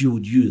 something that you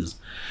would use.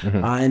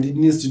 And it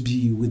needs to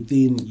be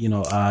within,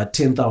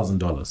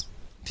 $10,000.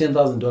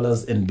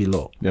 $10,000 and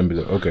below. And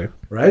below, okay.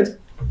 Right?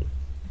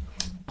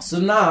 So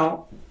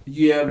now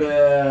you have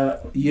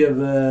a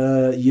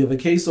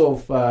case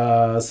of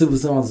civil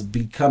servants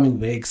becoming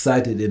very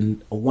excited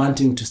and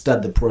wanting to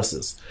start the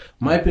process.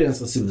 My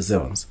parents are civil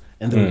servants,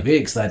 and they were very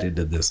excited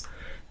at this.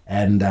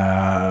 And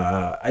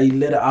I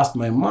later asked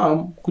my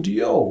mom,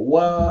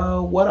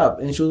 what up?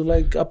 And she was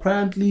like,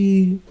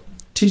 apparently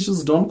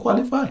teachers don't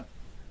qualify.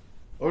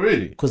 Oh,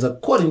 really? Because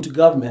according to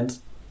government,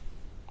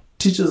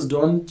 teachers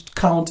don't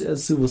count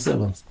as civil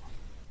servants.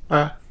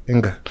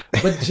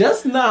 But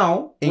just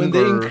now, when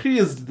they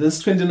increased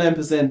this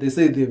 29%, they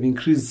say they've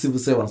increased civil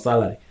servant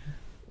salary.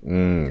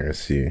 I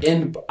see.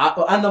 And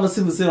under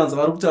civil servants,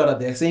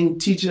 they're saying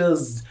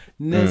teachers,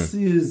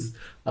 nurses,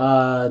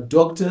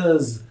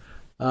 doctors,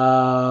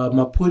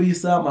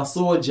 mapurisa,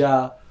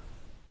 masoja,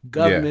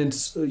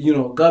 government,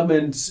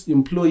 government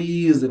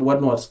employees and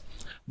whatnot.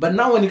 But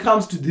now when it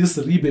comes to this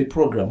rebate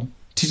program,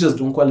 teachers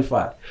don't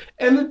qualify.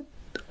 And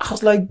I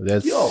was like,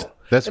 that's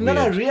and then weird.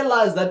 I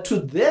realized that to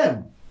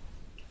them,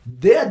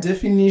 their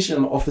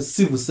definition of a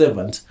civil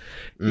servant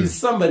is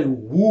somebody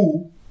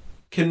who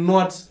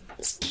cannot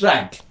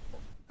strike.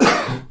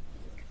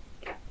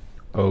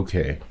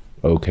 Okay.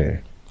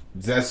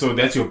 That's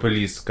your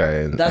police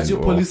guy. That's your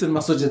police and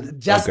masoja.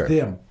 Just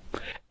them.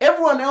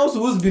 Everyone else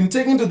who's been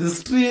taken to the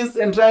streets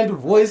and trying to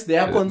voice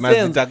their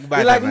concerns,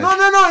 they're like, no,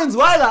 in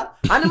Zwala.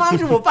 And I'm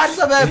to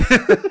party of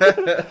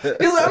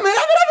He's like,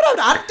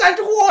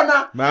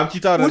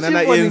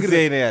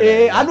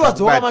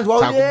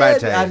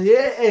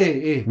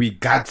 we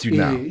got you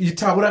now.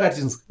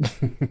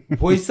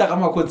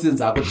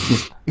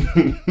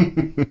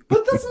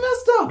 But that's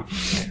messed up.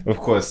 Of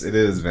course, it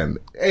is, man.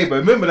 Hey, but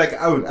remember, like,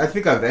 I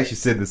think I've actually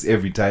said this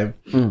every time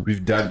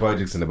we've done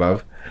projects and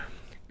above.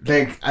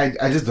 Like,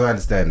 I just don't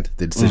understand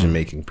the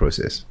decision-making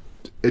process.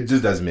 It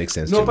just doesn't make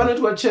sense. No, but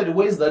what the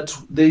ways that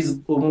there is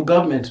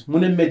government,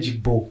 mune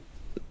magic ball.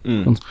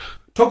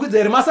 Talk with the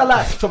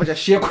masala, chop a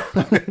shake.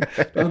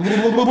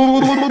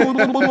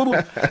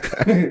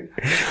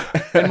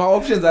 And my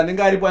options are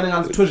ningari planning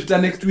on to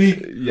next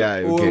week.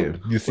 Yeah, okay.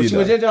 You see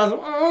that.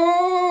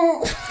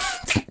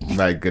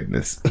 My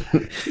goodness.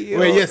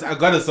 Wait, yes, I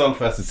got a song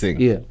for us to sing.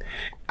 Yeah.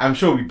 I'm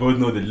sure we both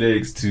know the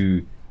lyrics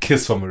to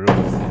Kiss from a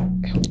Rose.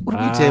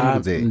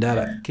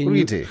 Can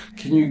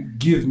you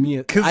give me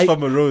a Kiss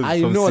from a Rose? I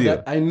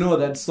know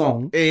that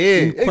song.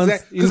 Hey,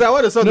 exactly. Because I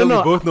want a song that we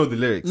both know the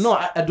lyrics. No,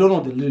 I don't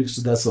know the lyrics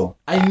to that song.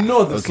 I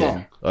know the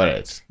song. All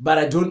right. But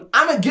I don't.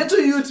 I'm a ghetto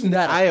youth in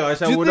that.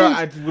 We're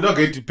not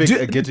going to pick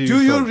a ghetto youth.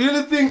 Do you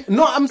really think?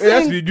 No, I'm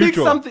saying pick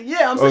something.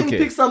 Yeah, I'm saying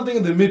pick something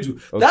in the middle.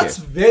 Okay. That's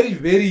very,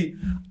 very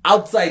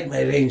outside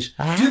my range.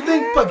 Do you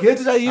think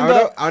Paquete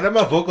I know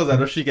my vocals are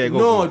not shaking.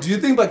 No, do you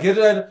think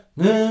Paquete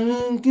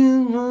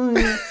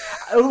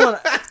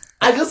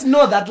I just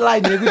know that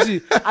line.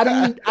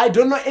 I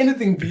don't know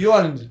anything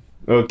beyond.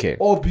 Okay.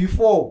 Or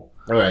before.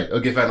 All right.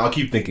 Okay, fine. I'll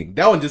keep thinking.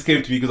 That one just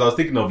came to me because I was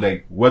thinking of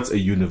like, what's a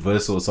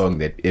universal song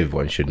that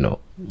everyone should know?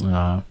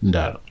 No.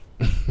 But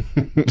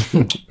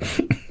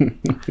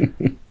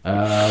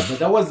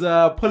that was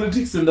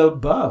Politics and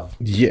Above.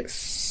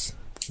 Yes.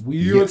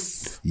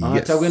 Yes.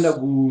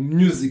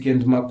 Music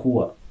and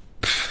Makua.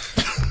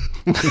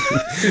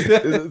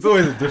 It's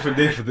always a different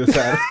day for this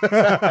side.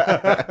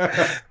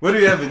 What do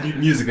we have in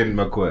music and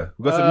Makua?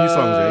 We got some new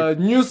songs, right?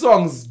 New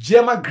songs.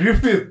 Gemma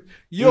Griffith.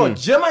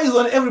 Gemma is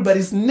on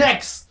everybody's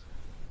necks.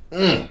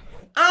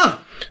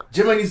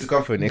 Gemma needs to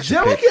come for an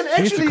extra plate.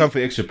 She needs to come for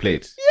an extra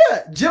plate.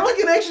 Yeah, Gemma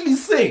can actually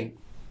sing.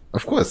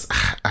 Of course.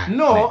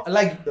 No.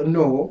 I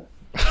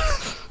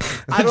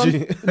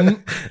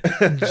don't.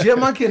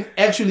 Gemma can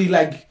actually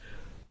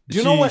Do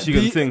you know what? She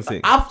can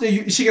sing.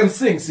 She can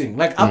sing.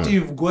 Like after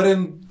you've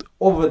gotten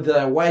over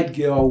the white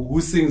girl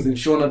who sings in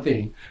Shona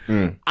thing,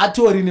 I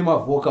told her my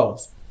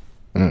vocals,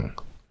 and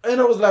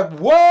I was like,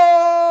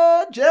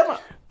 "What, Gemma?"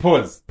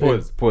 Pause.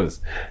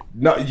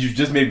 No, you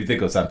just made me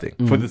think of something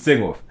for the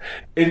sing off.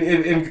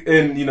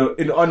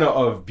 In honor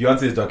of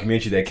Beyonce's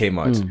documentary that came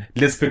out,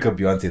 let's pick a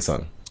Beyonce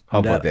song. How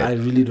about that? I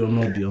really don't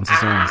know Beyonce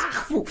songs.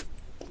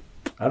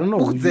 I don't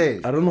know.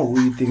 I don't know who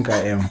you think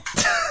I am.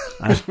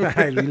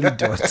 I really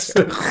don't.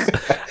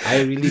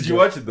 Did you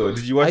watch it though?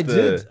 Did you watch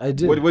I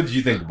did. What did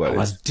you think about it? I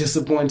was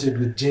disappointed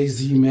with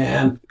Jay-Z,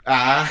 man.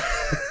 I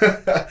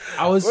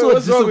was so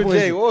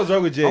disappointed. What was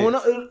wrong with Jay?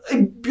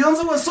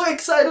 Beyonce was so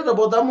excited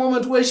about that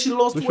moment where she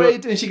lost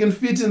weight and she can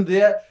fit in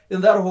there in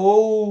that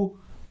whole,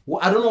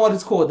 I don't know what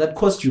it's called, that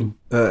costume.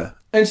 And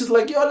she's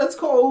like, yo, let's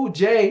call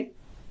Jay.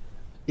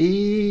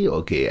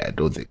 Okay, I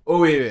don't think. Oh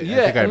wait.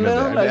 Yeah, I think I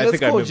remember. I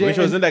think I remember. Which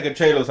was in like a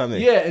trailer or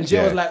something. Yeah, and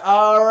Jay was like,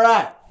 all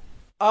right.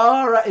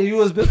 It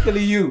was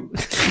basically you.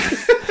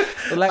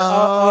 Like,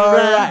 all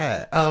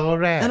right.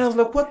 And I was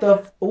like, what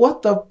the?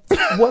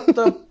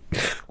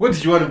 What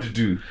did you want him to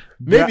do?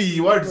 Maybe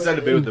you wanted to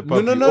celebrate with the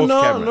puppy.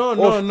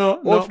 No.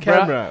 Off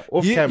camera.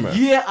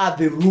 Here are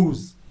the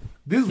rules.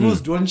 These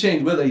rules don't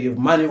change whether you have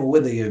money or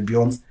whether you have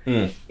Beyonce.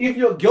 If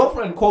your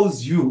girlfriend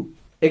calls you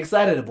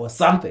excited about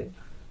something,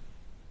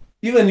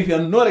 even if you're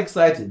not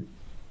excited,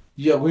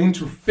 you are going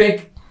to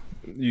fake.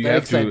 You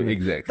have excitement. To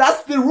exactly.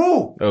 That's the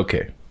rule.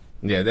 Okay.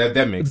 Yeah,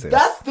 that makes sense.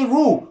 That's the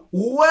rule.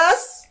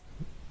 Worse,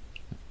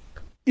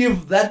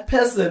 if that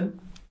person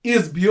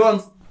is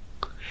Beyonce.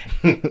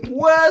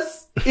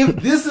 Worse, if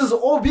this is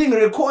all being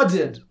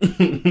recorded.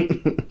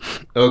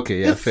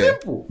 Okay, yeah, it's fair.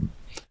 Simple.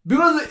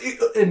 Because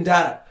in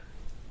that.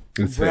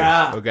 It's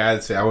fair. Okay,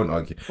 I'd say I won't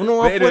argue.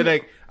 But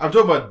anyway, I'm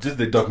talking about just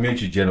the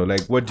documentary in general.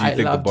 Like, what do you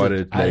think about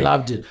it? I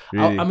loved it.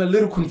 Really? I'm a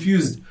little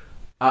confused.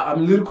 I'm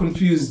a little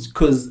confused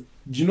because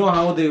do you know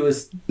how they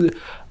was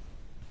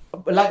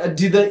like?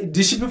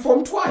 Did she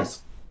perform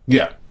twice?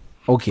 Yeah.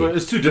 Okay. But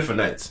it's 2 different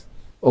nights.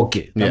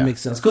 Okay, that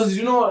makes sense. Because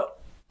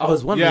I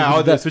was wondering. Yeah,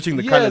 how they're switching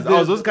the colors.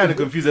 I was kind of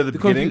confused at the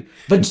beginning,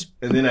 and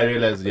then I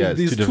realized,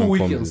 these it's 2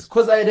 weekends.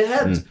 Because I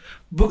had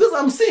because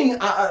I'm seeing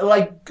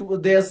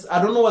there's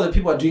I don't know whether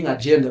people are doing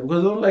agenda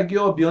because I'm like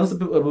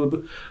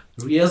Beyonce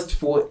rehearsed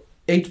for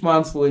 8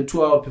 months for a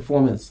 2-hour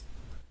performance.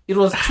 It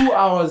was 2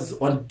 hours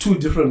on 2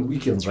 different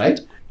weekends, right?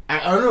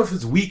 I don't know if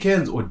it's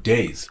weekends or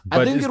days, but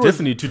I think it's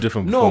definitely 2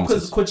 different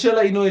performances. No, because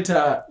Coachella, it's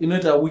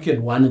a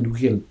weekend 1 and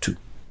weekend 2.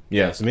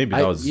 Yeah, so maybe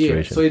that was the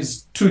situation. So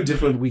it's two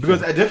different weekends.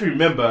 Because I definitely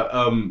remember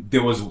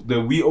there was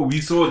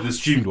we saw the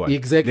streamed one.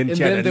 Exactly. Then And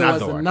she had then there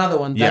was another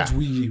one that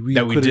we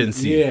didn't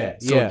see. Yeah.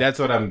 So that's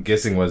what I'm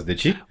guessing was the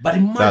cheat. But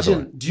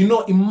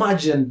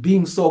imagine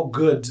being so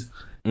good.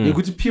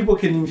 People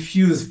can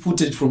infuse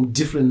footage from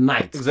different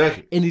nights.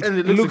 Exactly. And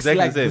it looks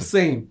exactly like the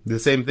same. The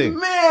same thing.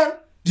 Man,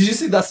 did you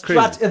see that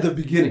strat at the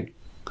beginning?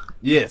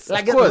 Yes.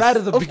 Like right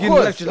at the beginning.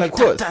 Of course. Of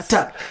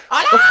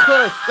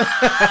course.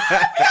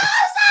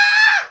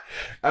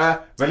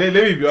 But let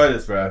me be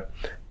honest, bro.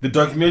 The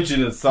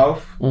documentary in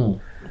itself,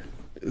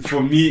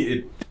 for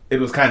me, it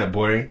was kind of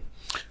boring.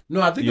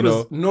 No, I think it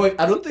was. No,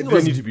 I don't think it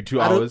was. Need to be 2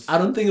 hours. I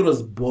don't think it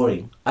was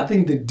boring. I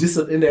think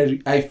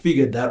and I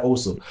figured that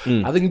also.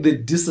 I think the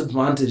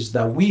disadvantage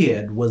that we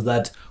had was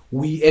that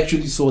we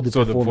actually saw the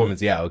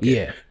performance. Yeah, okay.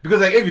 Yeah. Because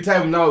like every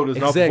time now it was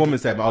now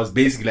performance time, I was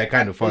basically like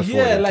kind of fast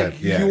forward.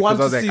 You want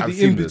to see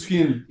the in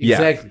between.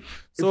 Exactly.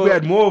 So if we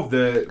had more of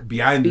the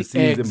behind the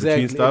scenes in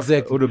between stuff,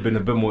 it would have been a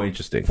bit more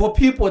interesting. For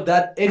people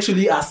that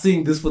actually are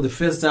seeing this for the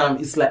first time,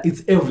 it's like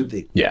it's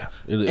everything. Yeah,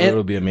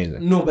 it'll be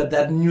amazing. No, but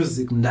that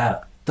music,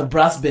 the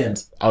brass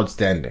band,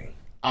 outstanding.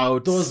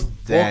 Those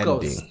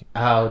vocals,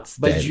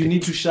 outstanding. But you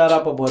need to shut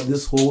up about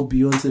this whole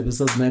Beyonce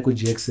versus Michael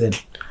Jackson.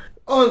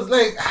 Oh, it's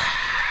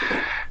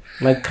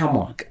like, come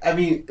on. I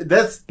mean,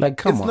 that's like,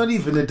 come it's on. Not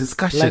even a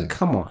discussion. Like,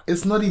 come on.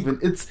 It's not even.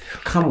 It's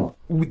come on.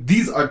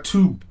 These are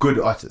two good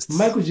artists.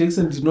 Michael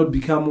Jackson did not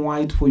become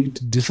white for you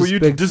to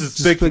disrespect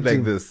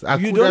like this.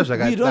 You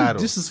don't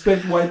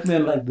disrespect white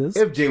men like this.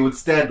 FJ would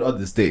stand on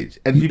the stage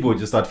and people would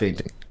just start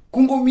fainting.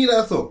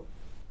 Kungomira so.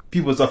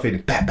 People start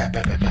fainting.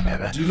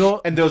 Do you know?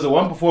 And there was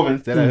one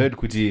performance that I heard,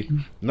 Kuti.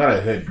 Not I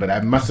heard, but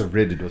I must have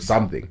read it or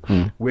something,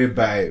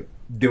 whereby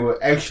there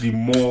were actually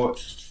more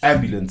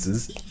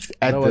ambulances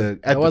at the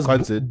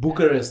concert.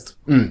 Bucharest.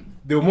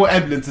 There were more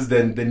ambulances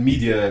than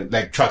media,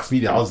 like trucks,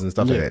 media houses and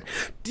stuff like that.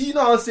 Do you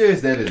know how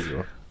serious that is,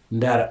 bro?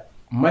 That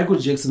Michael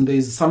Jackson, there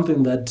is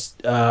something that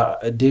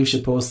Dave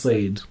Chappelle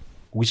said,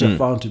 which I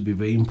found to be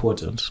very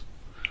important.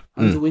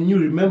 And when you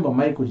remember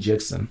Michael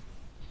Jackson,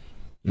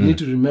 you need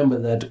to remember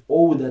that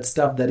all that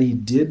stuff that he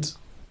did,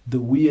 the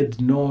weird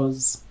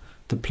nose,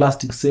 the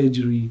plastic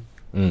surgery,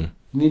 you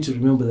need to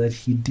remember that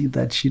he did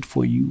that shit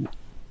for you.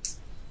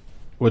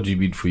 What do you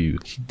mean for you?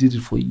 He did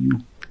it for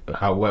you.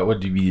 How? What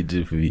do you mean he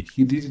did it for me?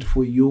 He did it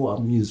for your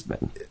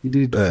amusement. He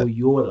did it for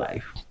your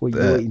life, for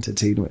your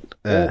entertainment.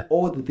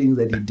 All the things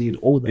that he did,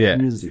 all the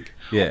music,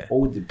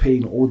 all the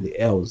pain, all the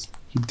L's,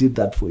 he did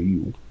that for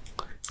you.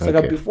 So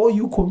like before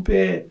you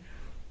compare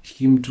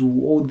him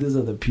to all these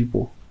other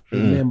people,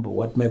 remember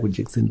what Michael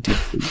Jackson did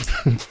for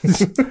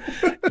you.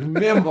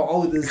 Remember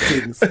all these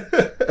things.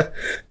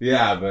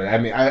 Yeah, but I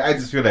mean, I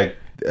just feel like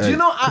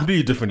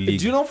completely different league.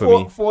 Do you know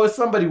for for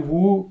somebody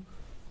who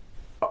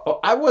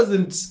I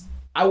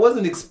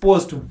wasn't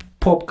exposed to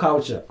pop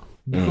culture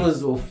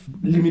because of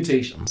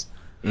limitations.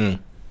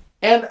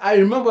 And I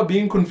remember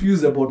being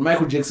confused about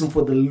Michael Jackson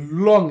for the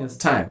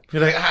longest time.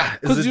 You're like,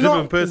 is this a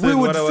different person? We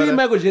would see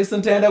Michael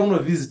Jackson taenda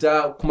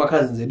kunovhisitor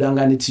kumakazins edu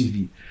anga ane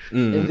TV.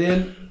 And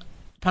then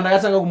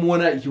pandakatanga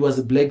kumuona, he was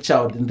a black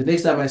child. And the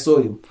next time I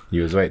saw him, he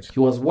was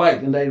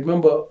white. And I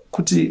remember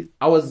Kuti,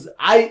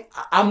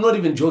 I'm not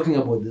even joking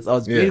about this. I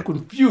was very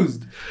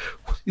confused.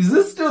 Is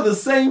this still the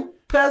same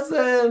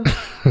person?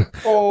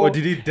 Or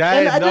did he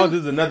die and now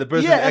there's another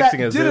person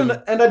acting as him?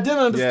 And I didn't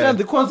understand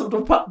the concept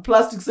of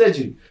plastic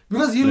surgery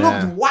because he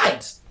looked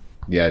white.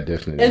 Yeah,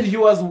 definitely. And he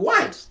was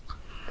white.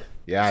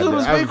 Yeah, so it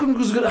was very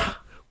confusing.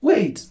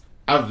 Wait.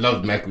 I've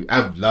loved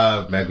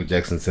Michael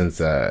Jackson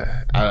since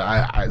I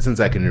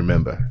can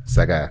remember. It's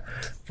like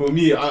for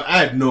me, I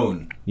had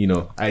known,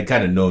 I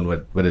kind of known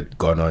what had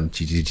gone on,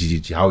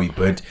 how he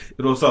burnt.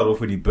 It all started off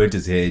when he burnt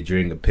his hair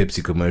during a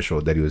Pepsi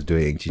commercial that he was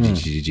doing.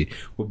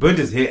 Well, burnt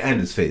his hair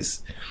and his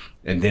face,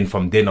 and then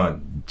from then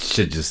on,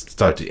 shit just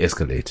started to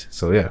escalate.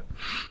 So yeah.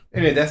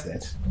 Anyway, that's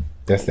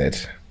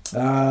that.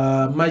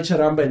 My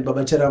Charamba and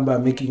Baba Charamba are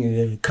making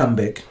a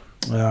comeback.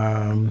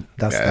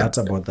 That's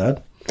about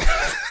that.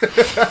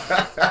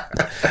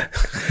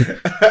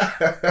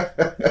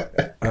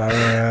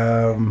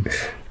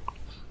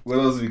 What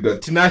else we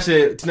got?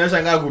 Tinashe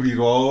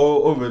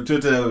ngakurirwa over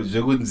Twitter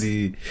when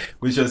she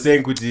was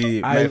saying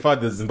kuti my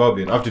father's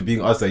Zimbabwean after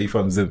being asked are you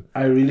from Zim.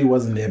 I really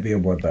wasn't happy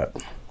about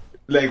that.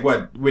 Like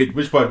what? Wait,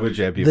 which part were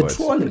you happy about? The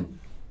trolling.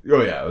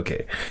 Oh yeah,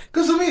 okay.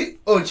 Because for me,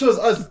 she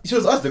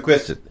was asked the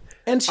question.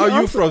 And she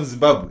you from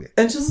Zimbabwe?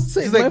 And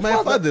she's like,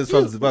 my father's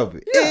from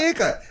Zimbabwe.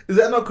 Yeah. Is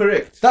that not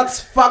correct?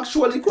 That's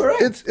factually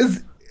correct.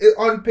 It's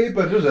on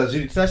paper. I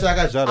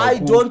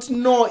don't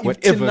know if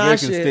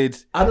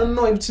Tinashe. I don't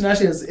know if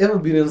Tinashe has ever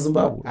been in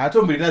Zimbabwe. I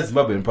don't believe that's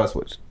Zimbabwean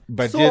passport.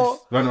 But yet,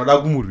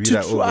 to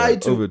try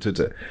over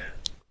Twitter.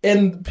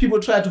 And people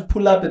try to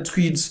pull up a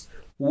tweet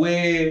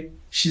where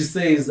she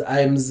says,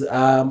 I'm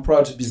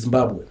proud to be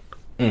Zimbabwean.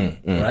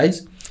 Right?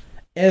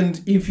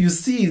 And if you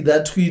see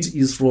that tweet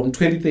is from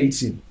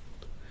 2013,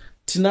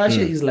 Tinashe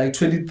is like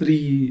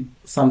 23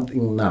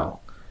 something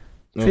now.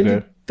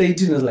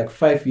 2013 is like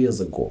 5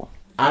 years ago.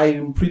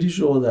 I'm pretty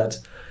sure that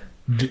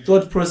the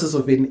thought process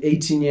of an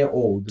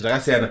 18-year-old.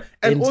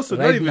 And also,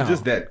 not even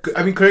just that.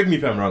 I mean, correct me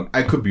if I'm wrong.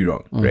 I could be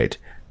wrong, right?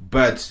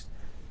 But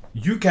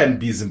you can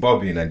be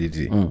Zimbabwean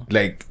identity.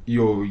 Like,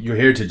 your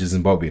heritage is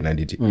Zimbabwean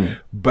identity.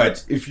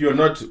 But if you're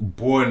not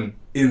born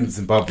in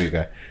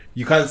Zimbabwe,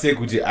 you can't say,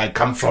 I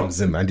come from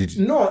Zim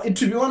identity. No,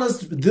 to be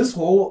honest, this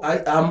whole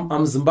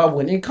I'm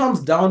Zimbabwean, it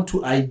comes down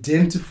to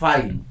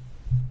identifying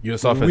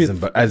yourself as a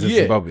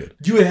Zimbabwean.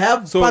 You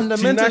have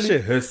fundamentally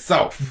Tinashe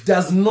herself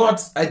does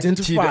not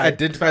identify. She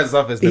identifies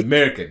herself as an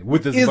American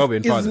with the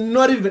Zimbabwean father. Is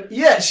not even.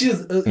 Yeah,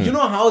 she's. You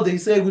know how they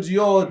say,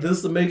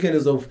 this American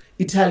is of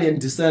Italian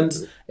descent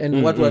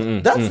and what.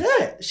 That's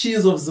her. She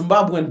is of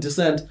Zimbabwean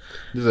descent.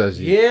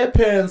 Her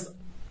parents,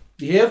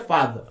 her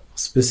father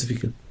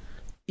specifically,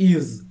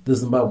 is the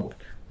Zimbabwean.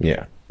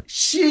 Yeah.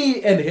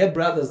 She and her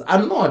brothers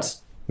are not.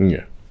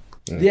 Yeah.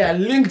 They are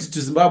linked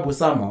to Zimbabwe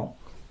somehow.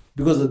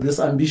 Because of this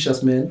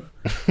ambitious man.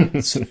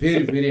 It's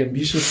very, very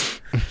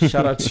ambitious.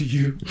 Shout out to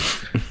you.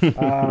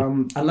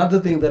 Another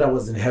thing that I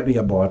wasn't happy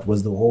about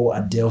was the whole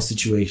Adele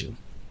situation.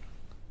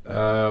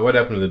 What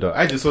happened to the dog?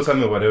 I just saw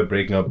something about her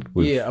breaking up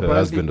with her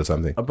husband or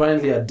something.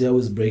 Apparently Adele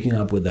is breaking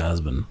up with her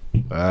husband.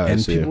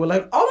 And people were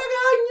like, oh my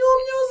God,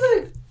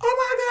 new music. Oh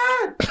my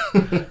God.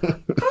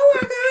 Oh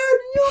my God,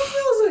 new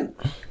music.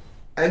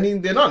 I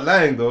mean, they're not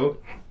lying though.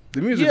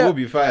 The music will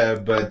be fire,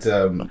 but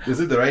is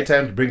it the right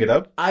time to bring it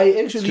up?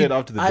 Straight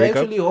after the breakup? I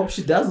actually hope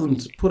she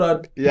doesn't put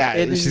out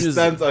any she music.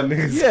 stands on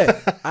niggas. Yeah,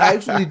 I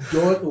actually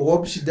don't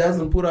hope she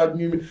doesn't put out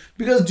new music.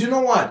 Because do you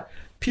know what?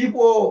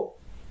 People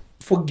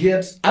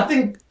forget. I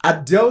think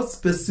Adele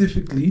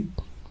specifically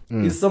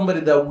is somebody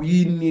that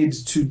we need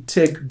to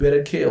take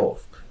better care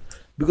of.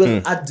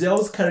 Because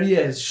Adele's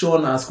career has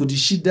shown us that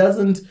she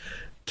doesn't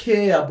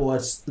care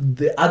about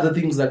the other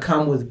things that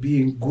come with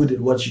being good at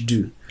what you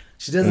do.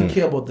 She doesn't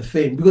care about the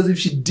fame. Because if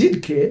she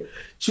did care,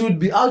 she would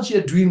be out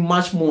here doing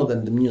much more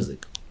than the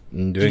music.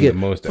 Doing the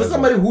most. For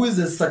somebody who is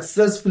as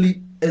successful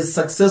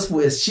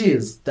as she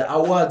is, the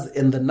awards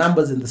and the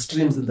numbers and the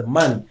streams and the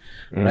money,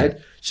 right?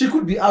 She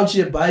could be out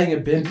here buying a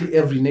Bentley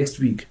every next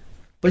week.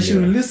 But she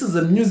releases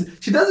the music.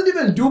 She doesn't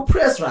even do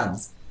press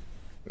runs.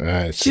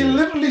 She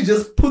literally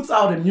just puts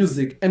out a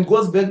music and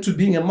goes back to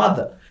being a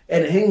mother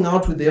and hanging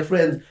out with their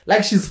friends.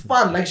 Like she's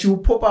fun. Like she will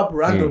pop up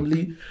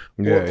randomly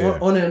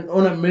on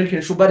an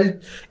American show.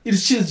 But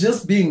she's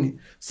just being...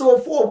 So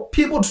for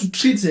people to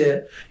treat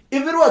her...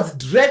 If it was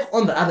Drake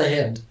on the other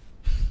hand...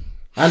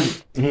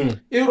 And if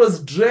it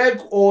was Drake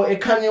or a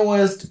Kanye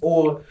West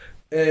or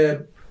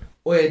a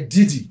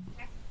Diddy...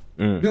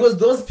 Because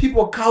those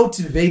people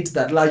cultivate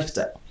that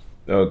lifestyle.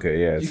 Okay,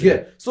 yeah. You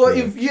get. So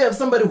if you have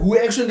somebody who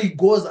actually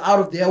goes out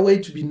of their way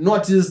to be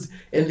noticed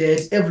and they're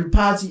at every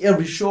party,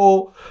 every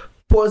show...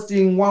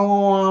 posting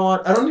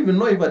I don't even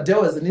know if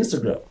Adele has an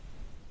Instagram.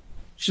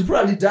 She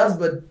probably does,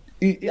 but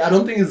I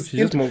don't think it's. She's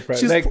just more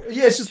private.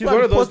 She's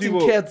one of those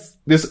people. Cats.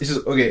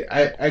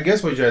 I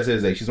guess what you're trying to say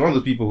is like she's one of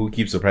those people who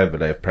keeps her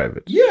private life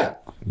private. Yeah.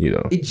 You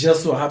know. It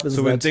just so happens.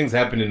 So when things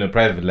happen in her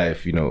private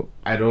life, you know,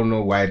 I don't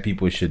know why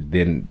people should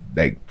then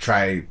like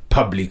try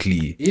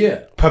publicly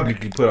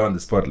put her on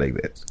the spot like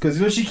that. Because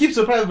you know she keeps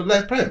her private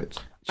life private.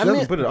 She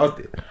doesn't put it out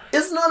there.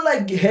 It's not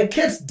like her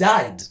cat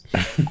died.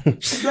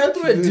 She's going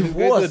through a divorce. Going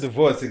through a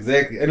divorce,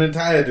 exactly. An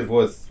entire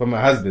divorce from her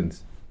husband.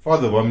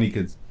 Father of how many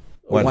kids?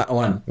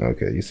 One.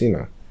 Okay, you see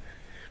now.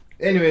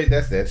 Anyway,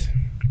 that's that.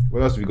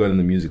 What else do we got in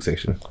the music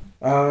section?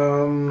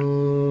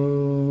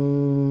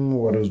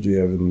 What else do you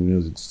have in the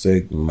music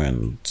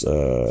segment?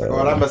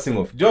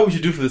 Sing-off. Do you know what we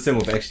should do for the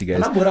sing-off, actually,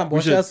 guys?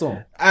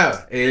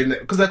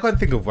 Because I can't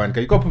think of one.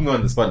 You can't put me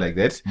on the spot like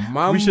that.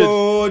 Mambo we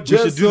should do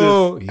this.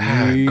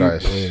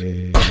 Gosh.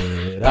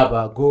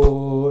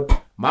 Rabago.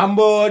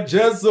 Mambo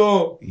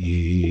Jeso.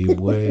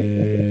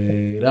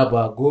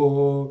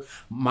 Rabago.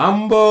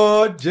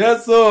 Mambo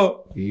Jeso.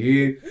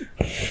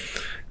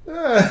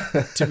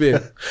 Tibe.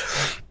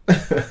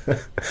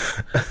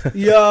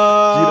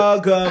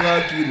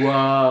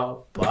 Yakavakirwa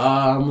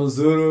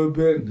pamusoro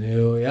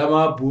penheo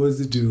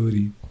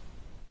yamapositori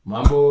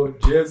Mambo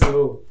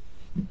Jesu.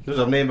 There's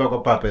a name back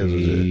of Papa.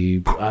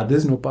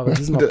 There's no Papa. This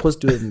is my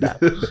post to that.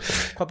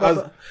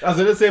 I was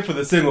gonna say for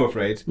the sing off,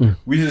 right?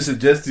 We should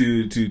suggest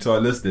to our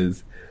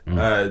listeners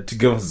to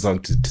give us a song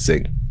to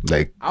sing.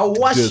 Like I'll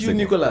watch you,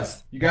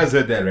 Nicholas. You guys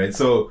heard that, right?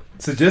 So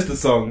suggest a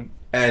song.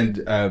 And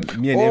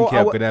me and MK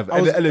are gonna have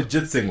a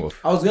legit sing off.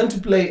 I was going to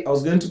play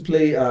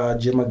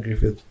Gemma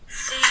Griffith.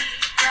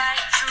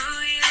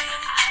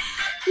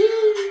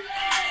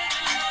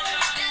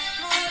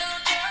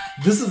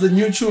 This is a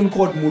new tune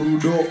called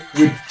Murudo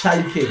with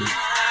Charlie Kane.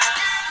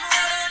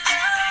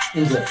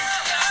 Enjoy.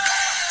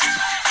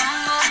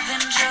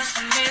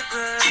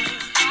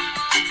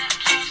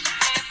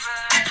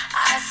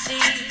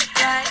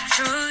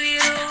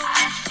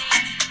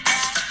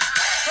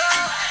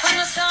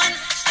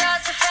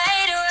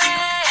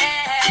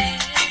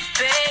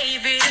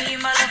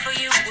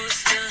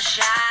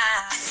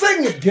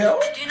 Sing it, girl.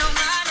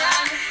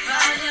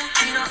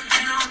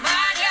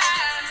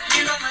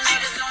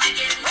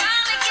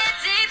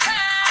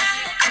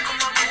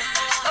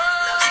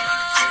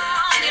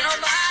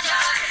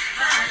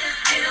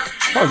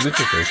 Sounds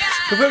interesting.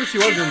 Confirm she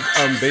wasn't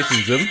based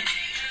in Zim.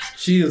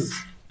 She's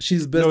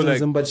based in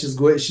Zim, but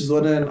she's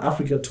on an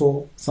Africa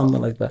tour,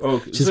 something like that.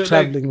 Okay. She's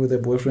traveling with her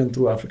boyfriend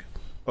through Africa.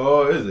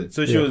 Oh, is it?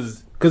 So she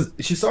was, because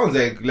she sounds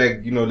like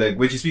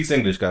when she speaks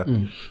English,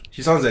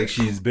 she sounds like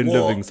she's been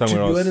living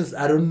somewhere else. To be honest,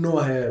 I don't know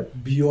her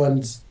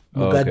beyond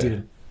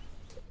Mugadil.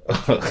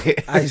 Okay.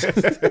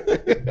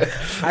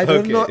 I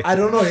don't know. I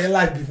don't know her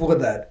life before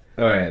that.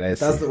 All right, that's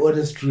the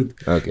honest truth.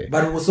 Okay.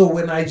 But also,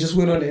 when I just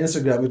went on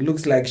Instagram, it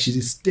looks like she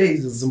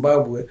stays in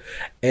Zimbabwe,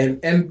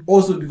 and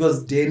also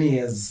because Danny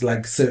has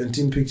like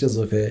 17 pictures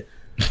of her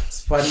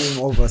spanning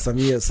over some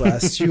years, so I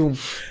assume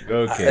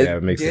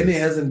makes Danny sense.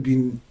 hasn't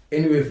been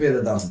anywhere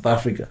further than South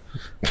Africa.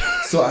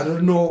 So I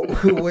don't know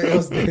where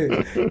else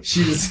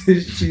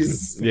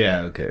she's.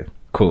 Yeah. Okay.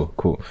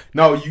 Cool.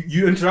 Now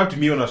you interrupted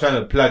me when I was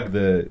trying to plug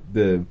the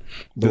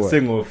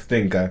sing off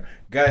thing, guys.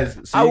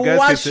 So I you guys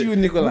watch you,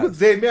 Nicholas.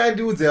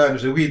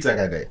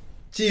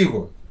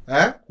 Chico,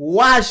 huh?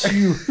 Wash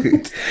you,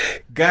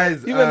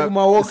 guys. Even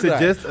my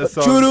suggest a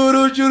song.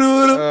 Chururu,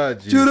 chururu,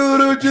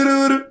 chururu,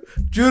 chururu,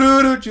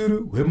 chururu,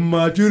 chururu,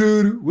 wema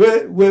chururu, we,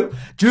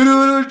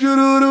 chururu,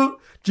 chururu,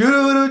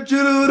 chururu,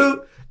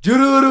 chururu.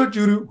 Chururu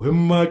churu,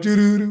 wema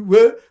chururu,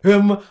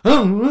 wema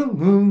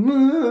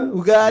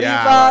ugari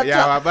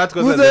bata.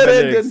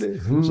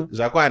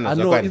 I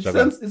know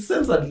it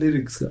sounds like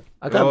lyrics.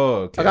 I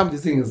can't be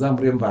singing some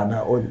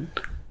Rembana on.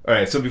 All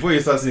right, so before you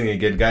start singing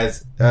again,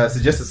 guys,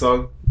 suggest a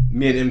song.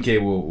 Me and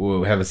MK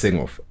will have a sing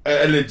off,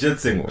 a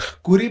legit sing off.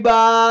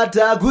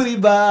 Kuribata,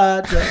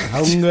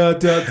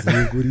 hangata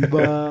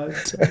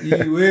kuribata,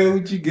 iwe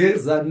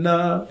uchigeza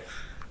na.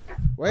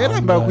 Why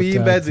about you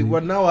see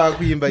now?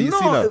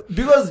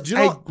 Because do you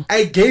know,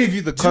 I gave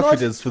you the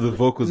confidence for the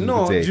vocals.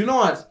 No, do you know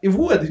what? If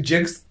we were the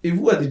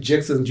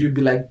Jacksons, you'd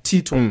be like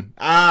Tito.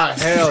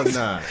 Hell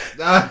nah.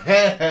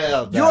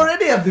 Hell nah. You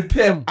already have the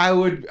Pem. I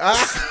would.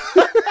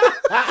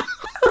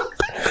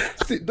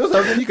 See, those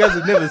are you guys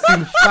have never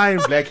seen fine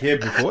black hair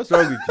before. What's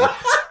wrong with you?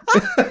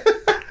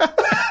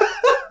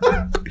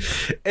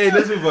 Hey,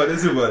 let's move on. I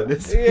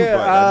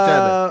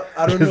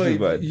don't know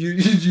if you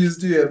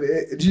used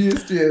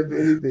to have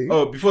anything.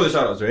 Oh, before the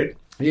shoutouts, right?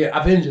 Yeah,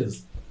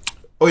 Avengers.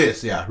 Oh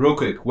yes, yeah. Real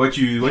quick, what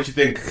you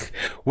think?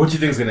 What you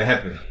think is gonna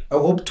happen? I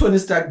hope Tony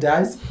Stark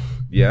dies.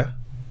 Yeah.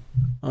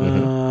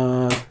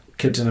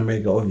 Captain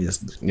America,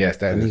 obviously. Yes,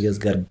 that niggas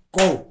gotta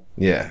go.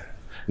 Yeah.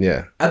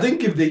 I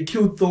think if they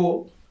kill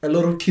Thor, a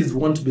lot of kids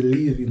won't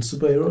believe in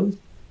superheroes.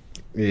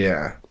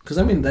 Yeah. Because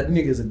I mean, that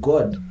nigga is a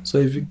god. So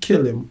if you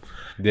kill him,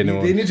 they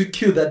need to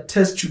kill that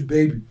test tube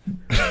baby.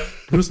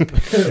 Bruce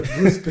Banner.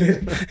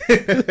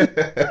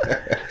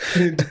 They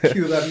need to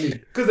kill that nigga.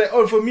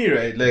 Because for me,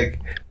 right, like,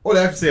 all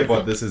I have to say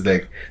about this is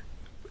like,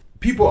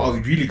 people are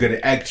really going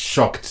to act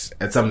shocked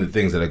at some of the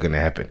things that are going to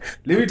happen.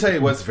 Let me tell you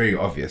what's very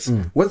obvious.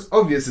 What's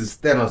obvious is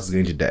Thanos is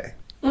going to die.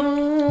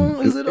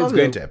 Is it it's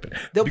going to happen.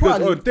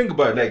 Because think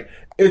about it, like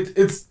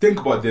think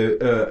about the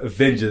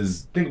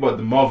Avengers. Think about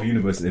the Marvel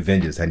Universe and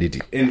Avengers, and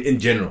in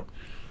general.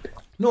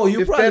 No,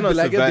 you probably be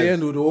like at the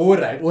end with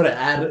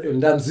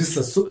and then this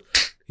is so.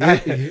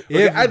 Either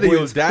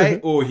he'll die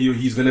or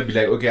he's gonna be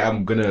like, okay,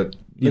 I'm gonna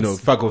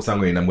fuck off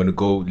somewhere and I'm gonna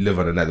go live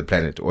on another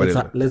planet or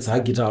whatever. Let's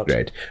hug it out.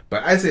 Right.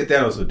 But I say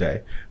Thanos will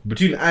die.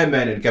 Between Iron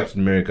Man and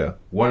Captain America,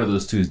 one of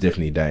those two is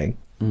definitely dying.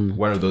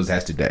 One of those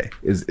has to die.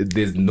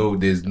 There's no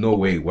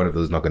way one of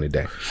those is not going to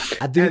die.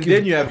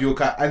 Then you have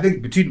I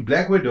think between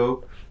Black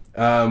Widow,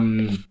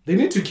 they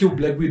need to kill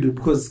Black Widow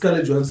because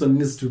Scarlett Johansson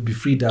needs to be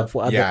freed up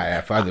for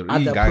other projects.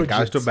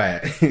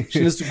 She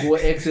needs to go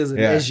act as an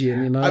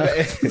Asian, you know.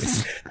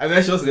 I'm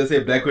actually also gonna say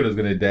Black Widow is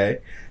gonna die,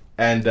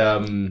 and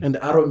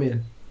Arrow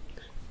Man.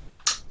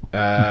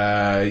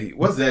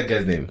 What's that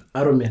guy's name?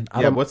 Arrow Man.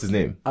 Yeah, what's his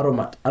name?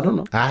 Arrowmat. I don't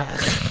know.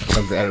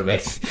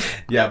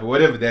 Yeah, but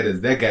whatever that is,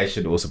 that guy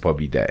should also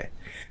probably die.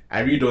 I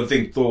really don't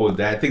think Thor will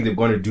die. I think they're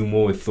going to do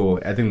more with Thor.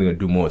 I think they're going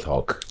to do more with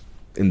Hulk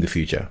in the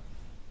future.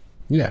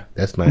 Yeah,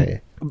 that's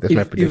my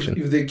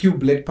prediction. If they kill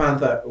Black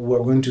Panther, we're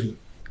going to.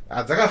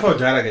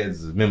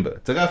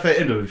 Remember,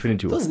 end of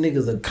Infinity War. Those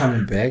niggas are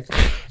coming back.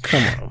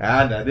 Come on.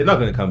 Nah, they're not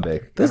going to come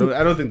back. I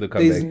don't think they'll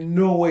come back. There's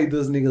no way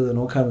those niggas are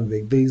not coming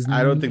back.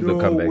 I don't think they'll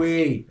come back.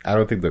 Way. I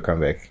don't think they'll come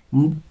back. I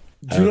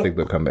don't think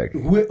they'll come back.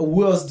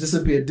 Who else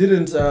disappeared?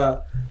 Didn't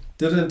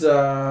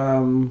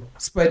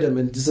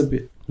Spider-Man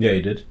disappear? Yeah,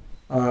 he did.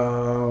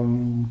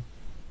 To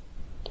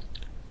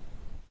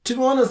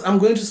be honest, I'm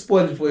going to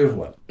spoil it for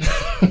everyone.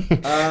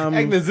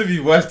 As if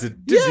you watched it.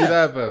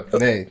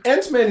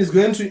 Ant-Man is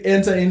going to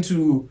enter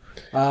into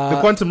the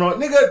quantum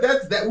realm.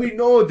 Nigga, that we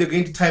know they're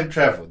going to time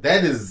travel.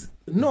 That is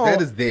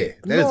there.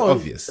 That is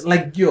obvious.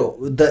 Like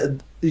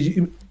Ant-Man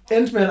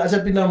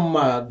achapinda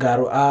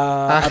mumagaro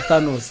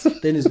Thanos,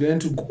 then he's going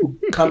to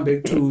come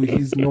back to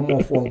his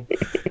normal form,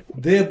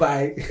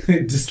 thereby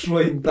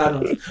destroying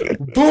Thanos.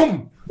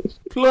 Boom!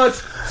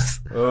 Plot.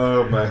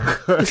 Oh my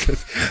god.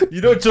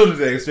 You know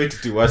children are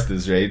expected to watch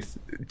this, right?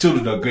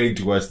 Children are going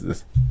to watch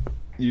this.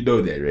 You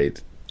know that, right?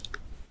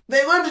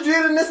 They want to do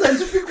it in a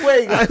scientific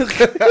way.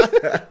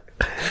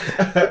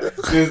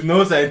 There's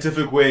no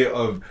scientific way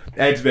of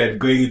Ant-Man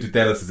going into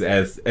Thanos'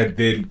 ass and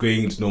then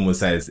going into normal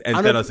size and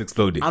Thanos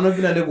exploding. I'm not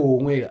gonna go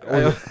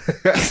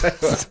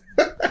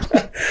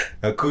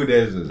How cool that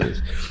is.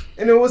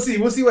 And then we'll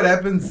see what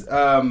happens.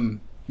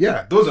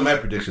 Yeah, those are my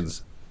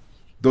predictions.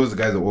 Those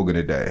guys are all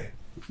gonna die.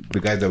 The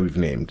guys that we've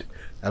named.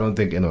 I don't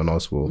think anyone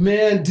else will.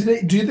 Man,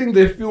 do you think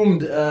they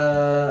filmed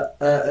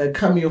a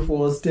cameo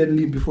for Stan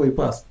Lee before he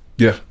passed?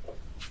 Yeah.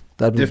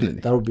 Definitely.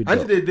 That would be dope.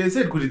 And they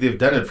said they've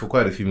done it for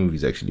quite a few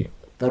movies actually.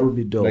 That would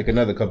be dope. Like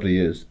another couple of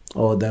years.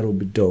 Oh, that would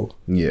be dope.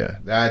 Yeah.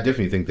 I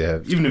definitely think they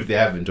have. Even if they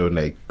haven't, or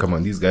like, come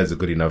on, these guys are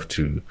good enough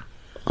to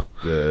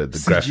the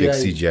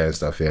graphics, CGI and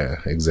stuff.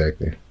 Yeah,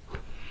 exactly.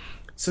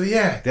 So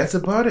yeah, that's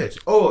about it.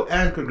 Oh,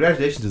 and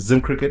congratulations to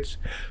Zim Cricket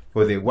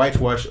for their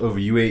whitewash over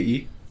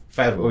UAE.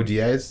 5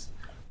 ODIs.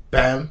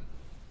 Bam.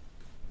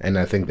 And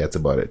I think that's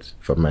about it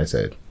from my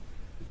side.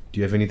 Do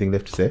you have anything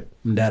left to say?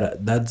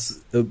 That's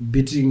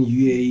beating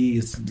UAE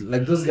is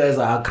like those guys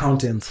are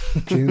accountants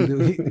during the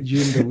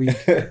week.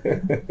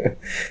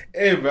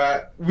 Hey,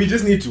 but we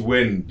just need to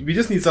win. We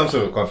just need some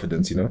sort of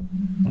confidence, you know?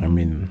 I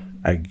mean,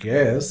 I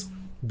guess.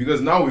 Because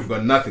now we've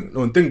got nothing.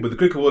 No thing, but the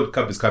Cricket World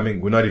Cup is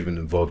coming. We're not even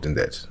involved in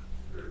that.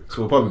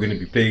 So we're probably going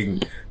to be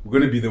playing. We're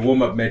going to be the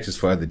warm-up matches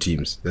for other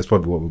teams. That's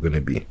probably what we're going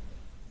to be.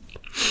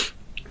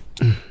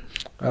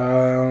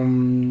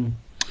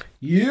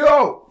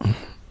 Yo!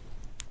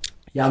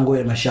 Yango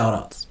and my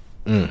shout-outs.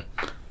 And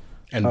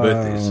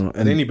birthdays.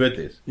 And any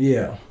birthdays?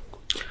 Yeah.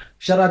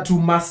 Shout out to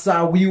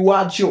Masawi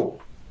Wacho.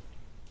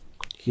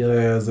 He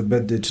has a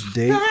birthday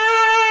today.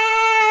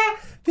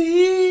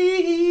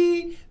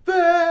 Happy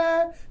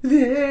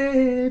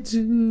birthday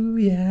to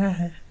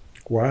ya.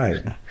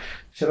 Why?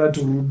 Shout out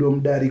to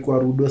Rudo Mdari Kwa.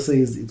 Rudo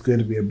says it's going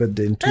to be a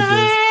birthday in 2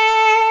 days.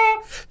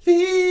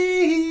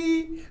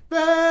 Happy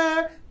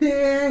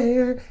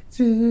birthday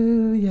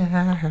to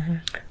ya.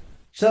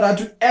 Shout out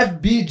to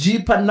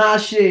FBG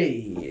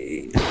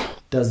Panache.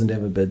 Doesn't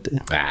have a birthday.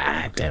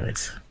 Ah, damn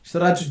it.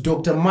 Shout out to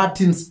Dr.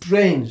 Martin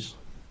Strange.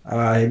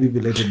 Happy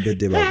belated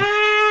birthday, Baba.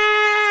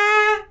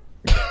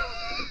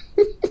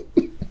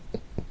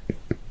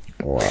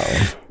 Wow.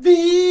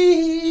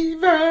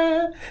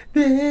 Viva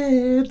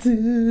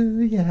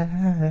to ya.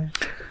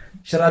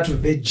 Shout out to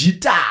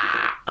Vegeta.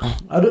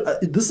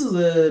 This is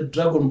a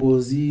Dragon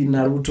Ball Z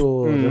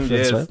Naruto reference,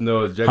 yes, right?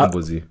 No, it's Dragon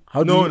Ball Z.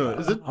 No,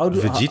 is it?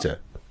 Vegeta.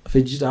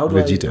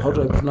 Vegeta. How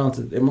do I pronounce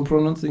it? Am I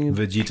pronouncing it?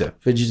 Vegeta.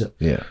 Vegeta.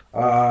 Yeah.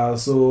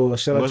 So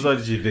shout out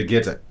to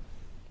Vegeta.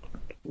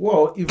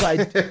 Well, if I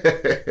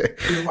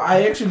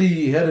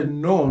actually hadn't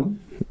known,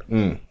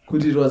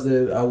 could it was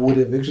I would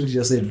have actually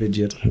just said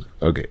Vegeta.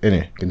 Okay.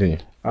 Anyway, continue.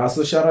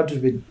 So shout out to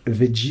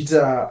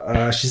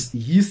Vegeta.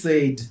 He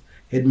said,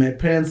 had my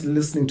parents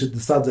listening to the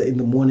Sadza in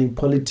the morning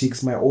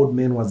politics, my old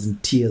man was in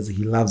tears.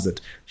 He loves it.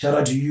 Shout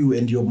out to you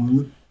and your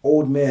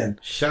old man.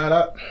 Shout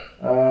out.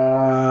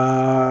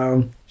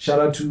 Shout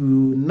out to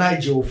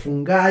Nigel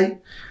Fungai.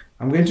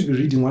 I'm going to be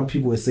reading what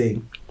people were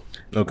saying.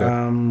 Okay.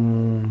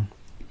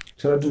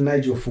 Shout out to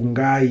Nigel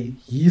Fungai.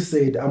 He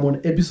said, I'm on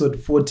episode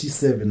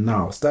 47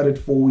 now. Started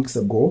 4 weeks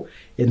ago.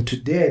 And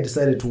today I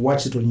decided to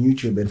watch it on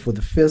YouTube. And for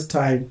the first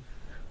time,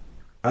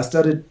 I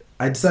decided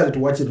to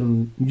watch it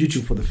on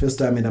YouTube for the first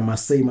time. And I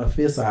must say, my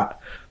face has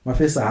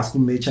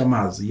come nature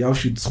maz. Y'all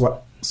should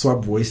swap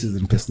voices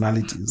and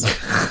personalities.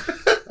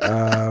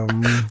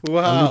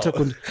 Wow.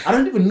 I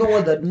don't even know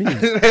what that means.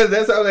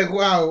 That sounds like,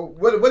 wow.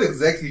 What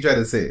exactly are you trying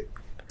to say?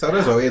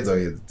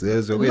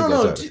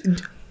 No.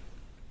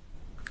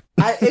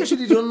 I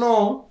actually don't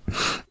know.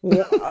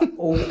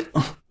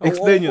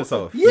 Explain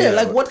yourself. Yeah,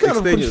 like what kind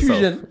of confusion?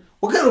 Yourself.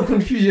 What kind of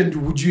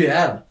confusion would you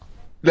have?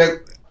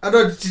 Like, I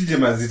don't teach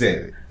him as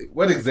it.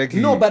 What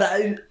exactly? No, but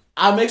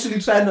I'm actually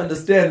trying to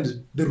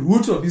understand the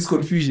root of his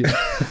confusion.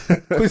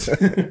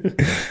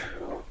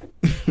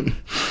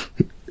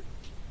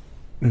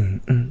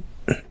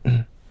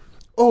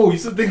 Oh, you're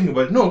still thinking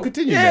about it? No,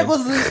 continue. Yeah,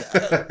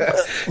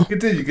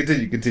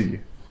 Continue.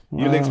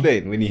 You'll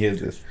explain when he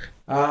hears this.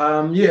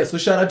 So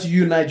shout out to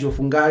you, Nigel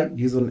Fungai.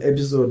 He's on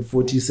episode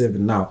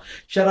 47 now.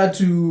 Shout out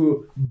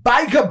to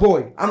Biker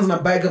Boy. I'm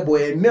not Biker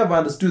Boy. I never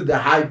understood the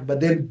hype, but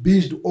then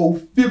binged all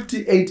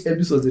 58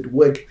 episodes at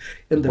work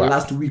in the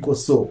last week or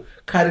so.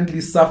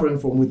 Currently suffering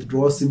from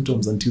withdrawal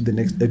symptoms until the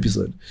next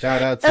episode.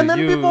 Shout out to you. And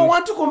then people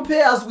want to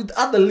compare us with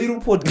other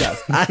little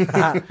podcasts.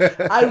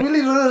 I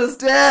really don't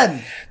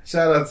understand.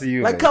 Shout out to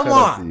you. Like, come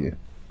on.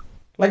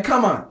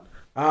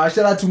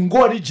 Shout out to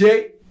Ngodi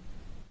J.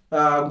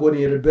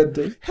 Ngodi had a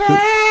birthday.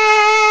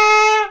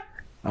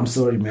 I'm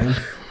sorry, man.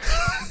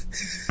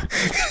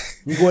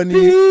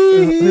 Ngoni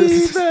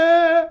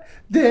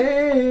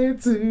birthday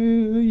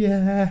to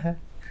ya.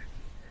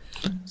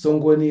 So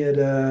Ngoni had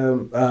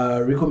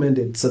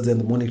recommended Saturday in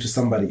the morning to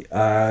somebody.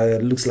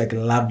 Looks like a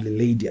lovely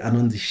lady.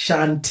 Anonzi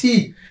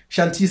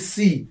Shanti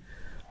C.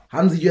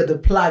 Hansi, you're the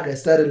plug. I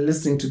started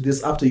listening to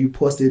this after you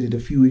posted it a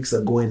few weeks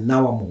ago, and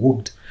now I'm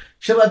hooked.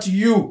 Shout out to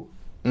you.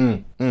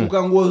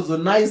 Ukangozo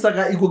nice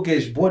Eco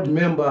Cash board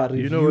member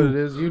review. You know what it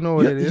is. You know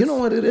what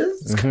it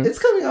is. It's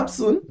coming up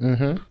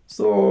soon.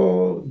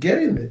 So get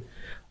in there.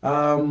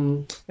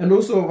 And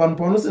also vanhu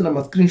pavanosenda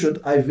mascreenshot,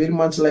 I very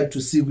much like to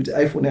see kuti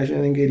iPhone yacho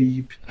inenge iri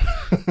ipi,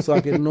 so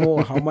I can know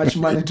how much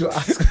money to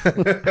ask.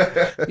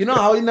 You know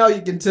how now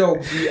you can tell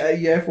the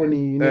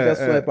iPhone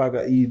swipe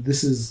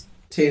this is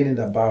 10 and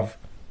above,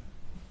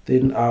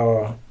 then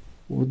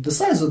the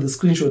size of the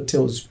screenshot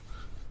tells you.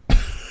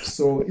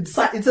 So it's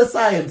a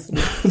science.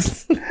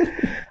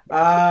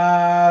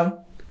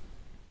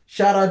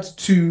 Shout out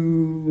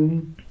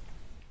to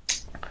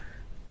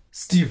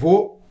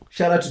Steve-O.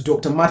 Shout out to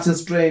Dr. Martin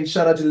Strange.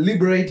 Shout out to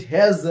Liberate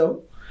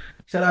Hazel.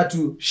 Shout out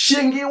to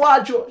Shingi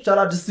Wacho. Shout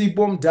out to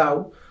Sipom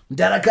Dao.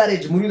 Mdara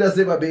Courage. Murida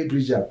Seba Bay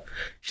Bridge.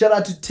 Shout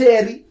out to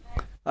Terry.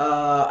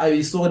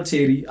 I saw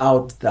Terry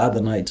out the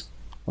other night.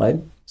 Right?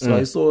 So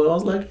I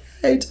was like,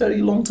 hey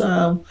Terry, long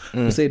time.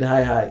 We said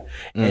hi.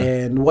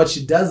 And what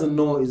she doesn't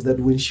know is that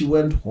when she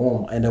went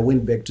home and I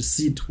went back to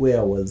sit where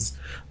I was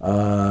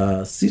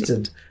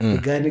seated,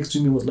 the guy next to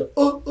me was like,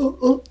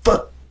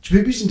 fuck.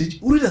 Miss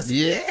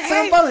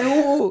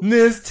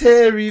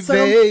Terry,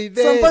 baby.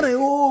 He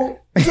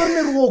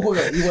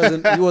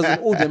was an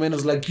older man. He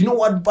was like, you know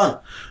what, Ban?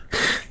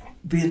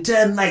 The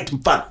entire night,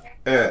 Ban.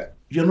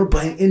 You're not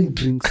buying any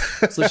drinks.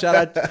 So shout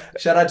out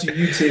to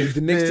you, Terry.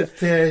 The next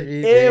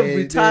time,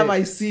 every time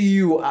I see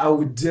you, I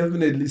would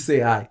definitely say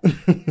hi.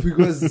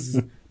 Because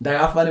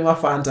ndakafana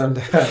mafanta and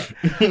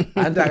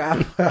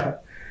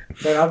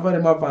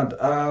ndakafana mafanta.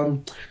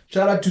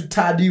 Shout out to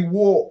Taddy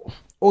War.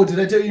 Oh, did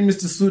I tell you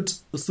Mr.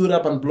 Suit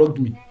up and blocked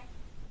me?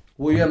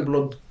 Were you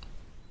unblocked?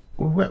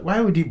 Why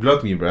would he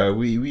block me, bro?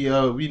 We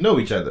know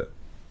each other.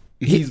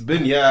 He's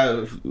been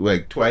here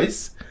like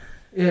twice.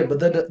 Yeah, but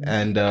that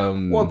and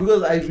well,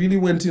 because I really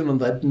went in on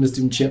that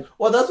Mr. Mchengo.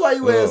 Well, that's why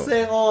you were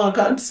saying, I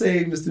can't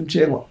say Mr.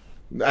 Mchengo.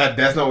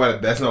 That's not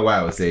why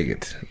I was saying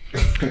it.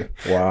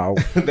 Wow.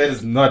 That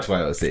is not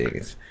why I was saying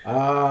it.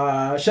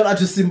 Shout out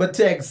to Simba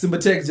Tech. Simba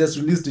Tech just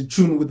released a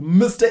tune with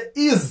Mr.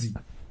 Easy.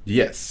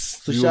 Yes.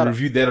 So we will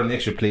review that on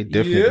Extra Play.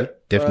 Definitely. Yeah.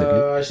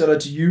 Definitely. Shout out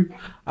to you.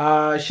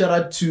 Shout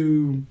out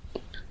to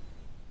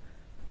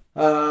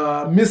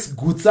Miss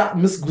Gutsa.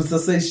 Miss Gutsa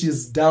says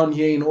she's down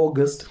here in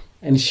August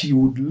and she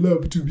would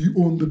love to be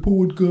on the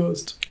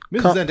podcast.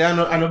 Miss Gutsa,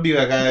 I know be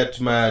like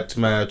to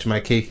my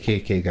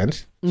cake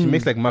guns. She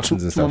makes like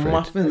muffins and stuff, right?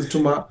 Muffins to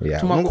my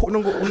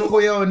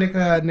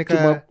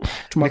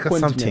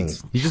something.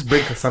 You just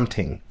break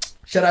something.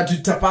 Shout out to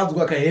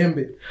Tapazwa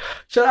Kahembe.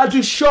 Shout out to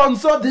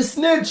Shonso the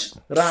Snitch.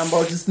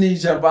 Ramba the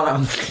Snitch and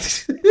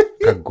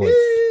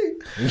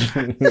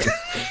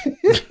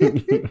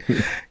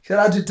Shout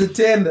out to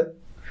Tatenda.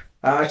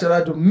 Shout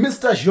out to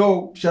Mr.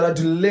 Joe. Shout out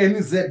to Lenny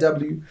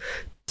ZW.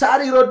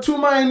 Tariro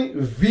Tumaini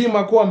V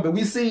Makwambe.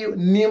 We see you.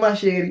 Nima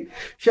Sheri.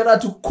 Shout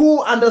out to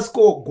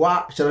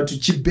Cool_Gwa. Shout out to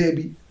Chip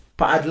Baby.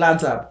 Pa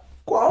Atlanta.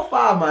 Kwa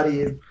fa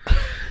Marie.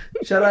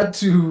 Shout out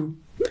to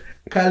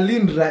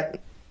Kalindra.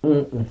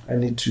 I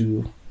need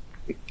to.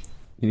 You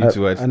need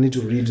to what? I need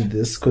to read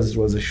this because it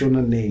was a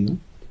Shona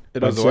name.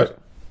 It was what?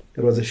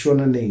 It was a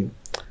Shona name.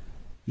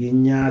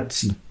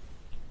 Yenyati.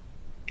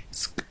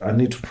 I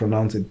need to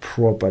pronounce it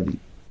properly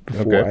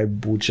before I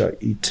butcher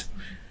it.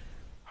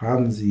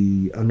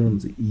 Hanzi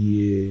Anunzi.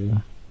 Yeah.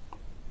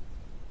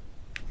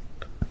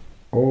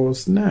 Oh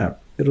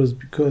snap! It was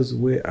because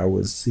where I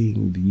was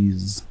seeing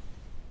these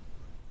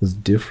was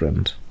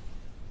different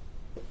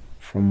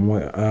from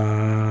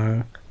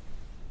where.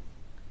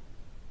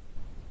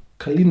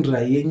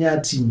 Kalindra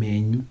Yenyati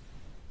Menu.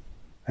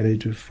 I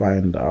need to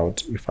find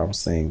out if I'm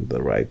saying the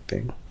right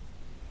thing.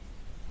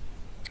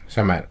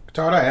 Shout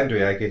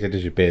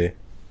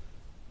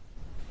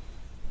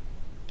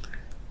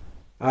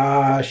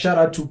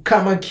out to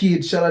Kama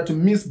Kid. Shout out to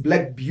Miss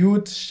Black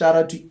Butte. Shout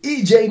out to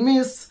EJ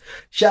Miss.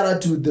 Shout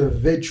out to the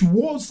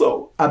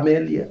Virtuoso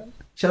Amelia.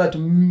 Shout out to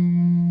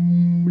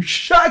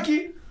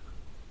Shaki.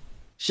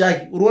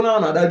 Urona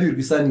wanadadi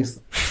risanisa.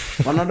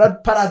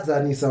 Wanadadi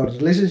paradzanisa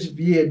relationship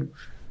yedu.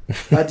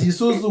 But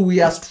Isuzu,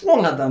 we are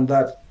stronger than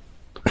that.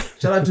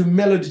 Shout out to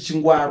Melody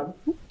Chingwaru.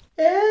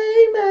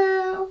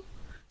 Amen.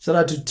 Shout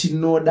out to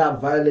Tinoda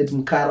Violet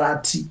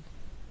Mkarati.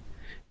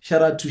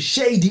 Shout out to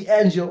Shady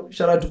Angel.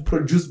 Shout out to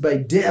Produced by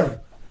Dev.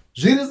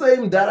 Jiri say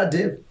Mdara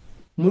Dev.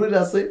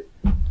 Murida say.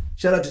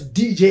 Shout out to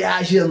DJ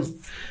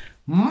Asians.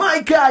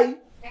 Maikai.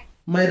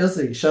 Maida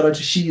say. Shout out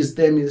to She Is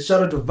Themis.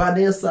 Shout out to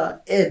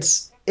Vanessa Ed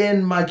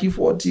N Maki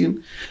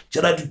 14.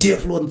 Shout out to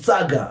Teflon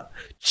Saga.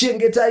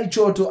 Chengetai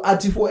Choto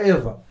Ati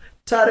Forever.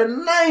 Tare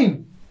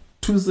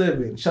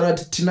 927. Shout out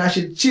to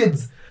Tinashe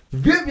Chids.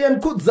 Vivian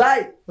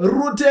Kudzai.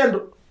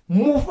 Rutendo.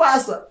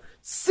 Mufasa.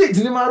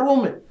 Sidney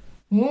Marume.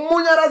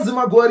 Munyarazi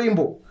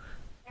Magorimbo.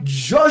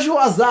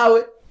 Joshua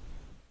Zawe.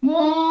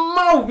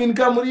 Malvin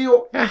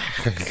Kamrio.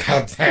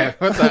 God damn.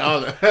 What's that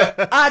all?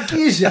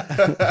 Akisha.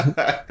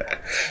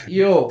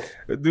 Yo.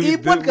 Dude,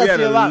 we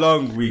had a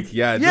long week.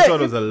 Yeah, this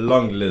one was a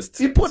long list.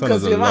 This one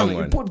was a long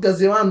one.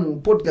 Podcast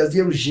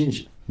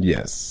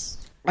Yes.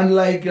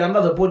 Unlike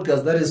another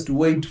podcast that is to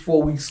wait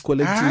 4 weeks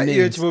collecting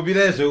names.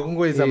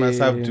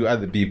 To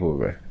other people,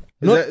 bro.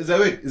 Is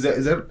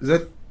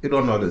that it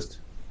on our list?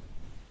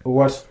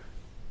 What?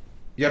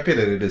 Yeah, paid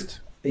the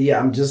list. Yeah,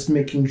 I'm just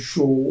making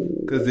sure.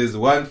 Because there's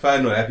one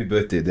final happy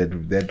birthday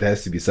that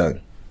has to be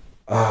sung.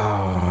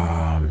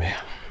 Oh, man.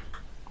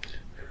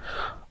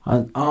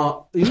 And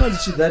you know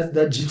that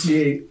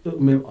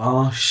GTA.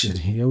 Oh shit!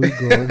 Here we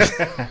go.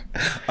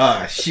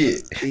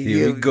 Shit!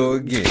 Here we go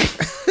again.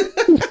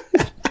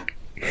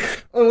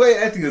 Oh, why are you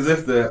acting as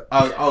if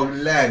our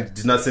land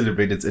did not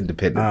celebrate its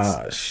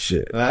independence?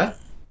 Shit! Huh?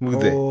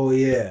 Oh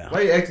yeah. Why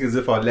are you acting as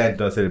if our land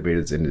did not celebrate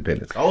its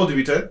independence? How old did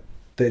we turn?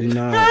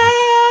 39.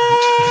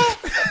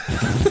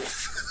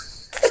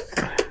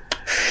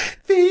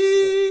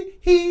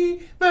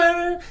 Happy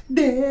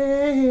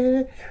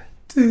birthday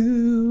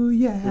to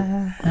ya.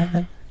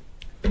 Happy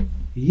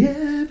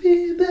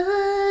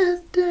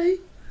birthday.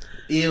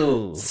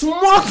 Ew.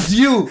 Smoked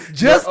you.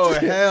 Just. Oh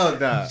hell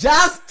nah.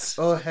 Just.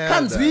 Oh hell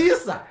Can't nah. be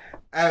sir.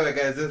 Alright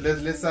guys,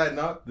 let's sign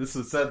out. This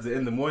was Sunday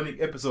in the morning,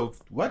 episode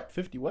what?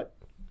 50 what?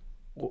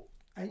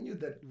 I knew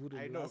that would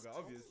have last.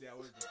 Obviously I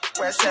was.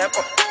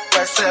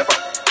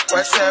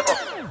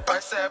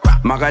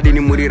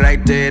 Makadini muri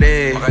right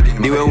there.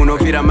 Niwe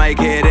unofira Mike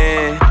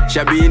here.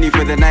 Shabini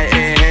for the night.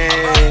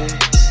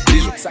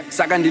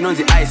 Saka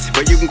ndinonzi ice,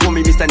 but you can call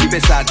me Mr.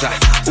 Ndipesata.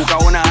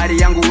 Ukaona hari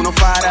yangu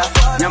unofara,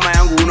 nyama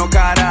yangu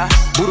unokara.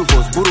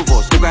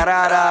 Burufos,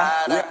 tukarara.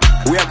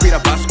 Uyakwira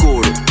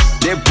paskoro.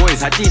 The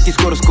boys hatiti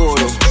skoro.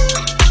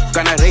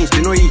 Kana range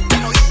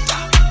tinoita.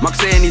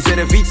 Maxeni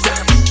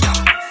serevita.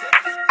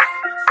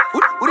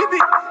 Uripi?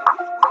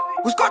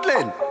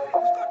 Scotland?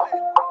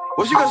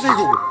 What's you gonna say,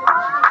 Google?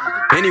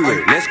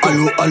 Anyway, let's go.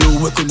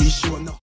 Hello,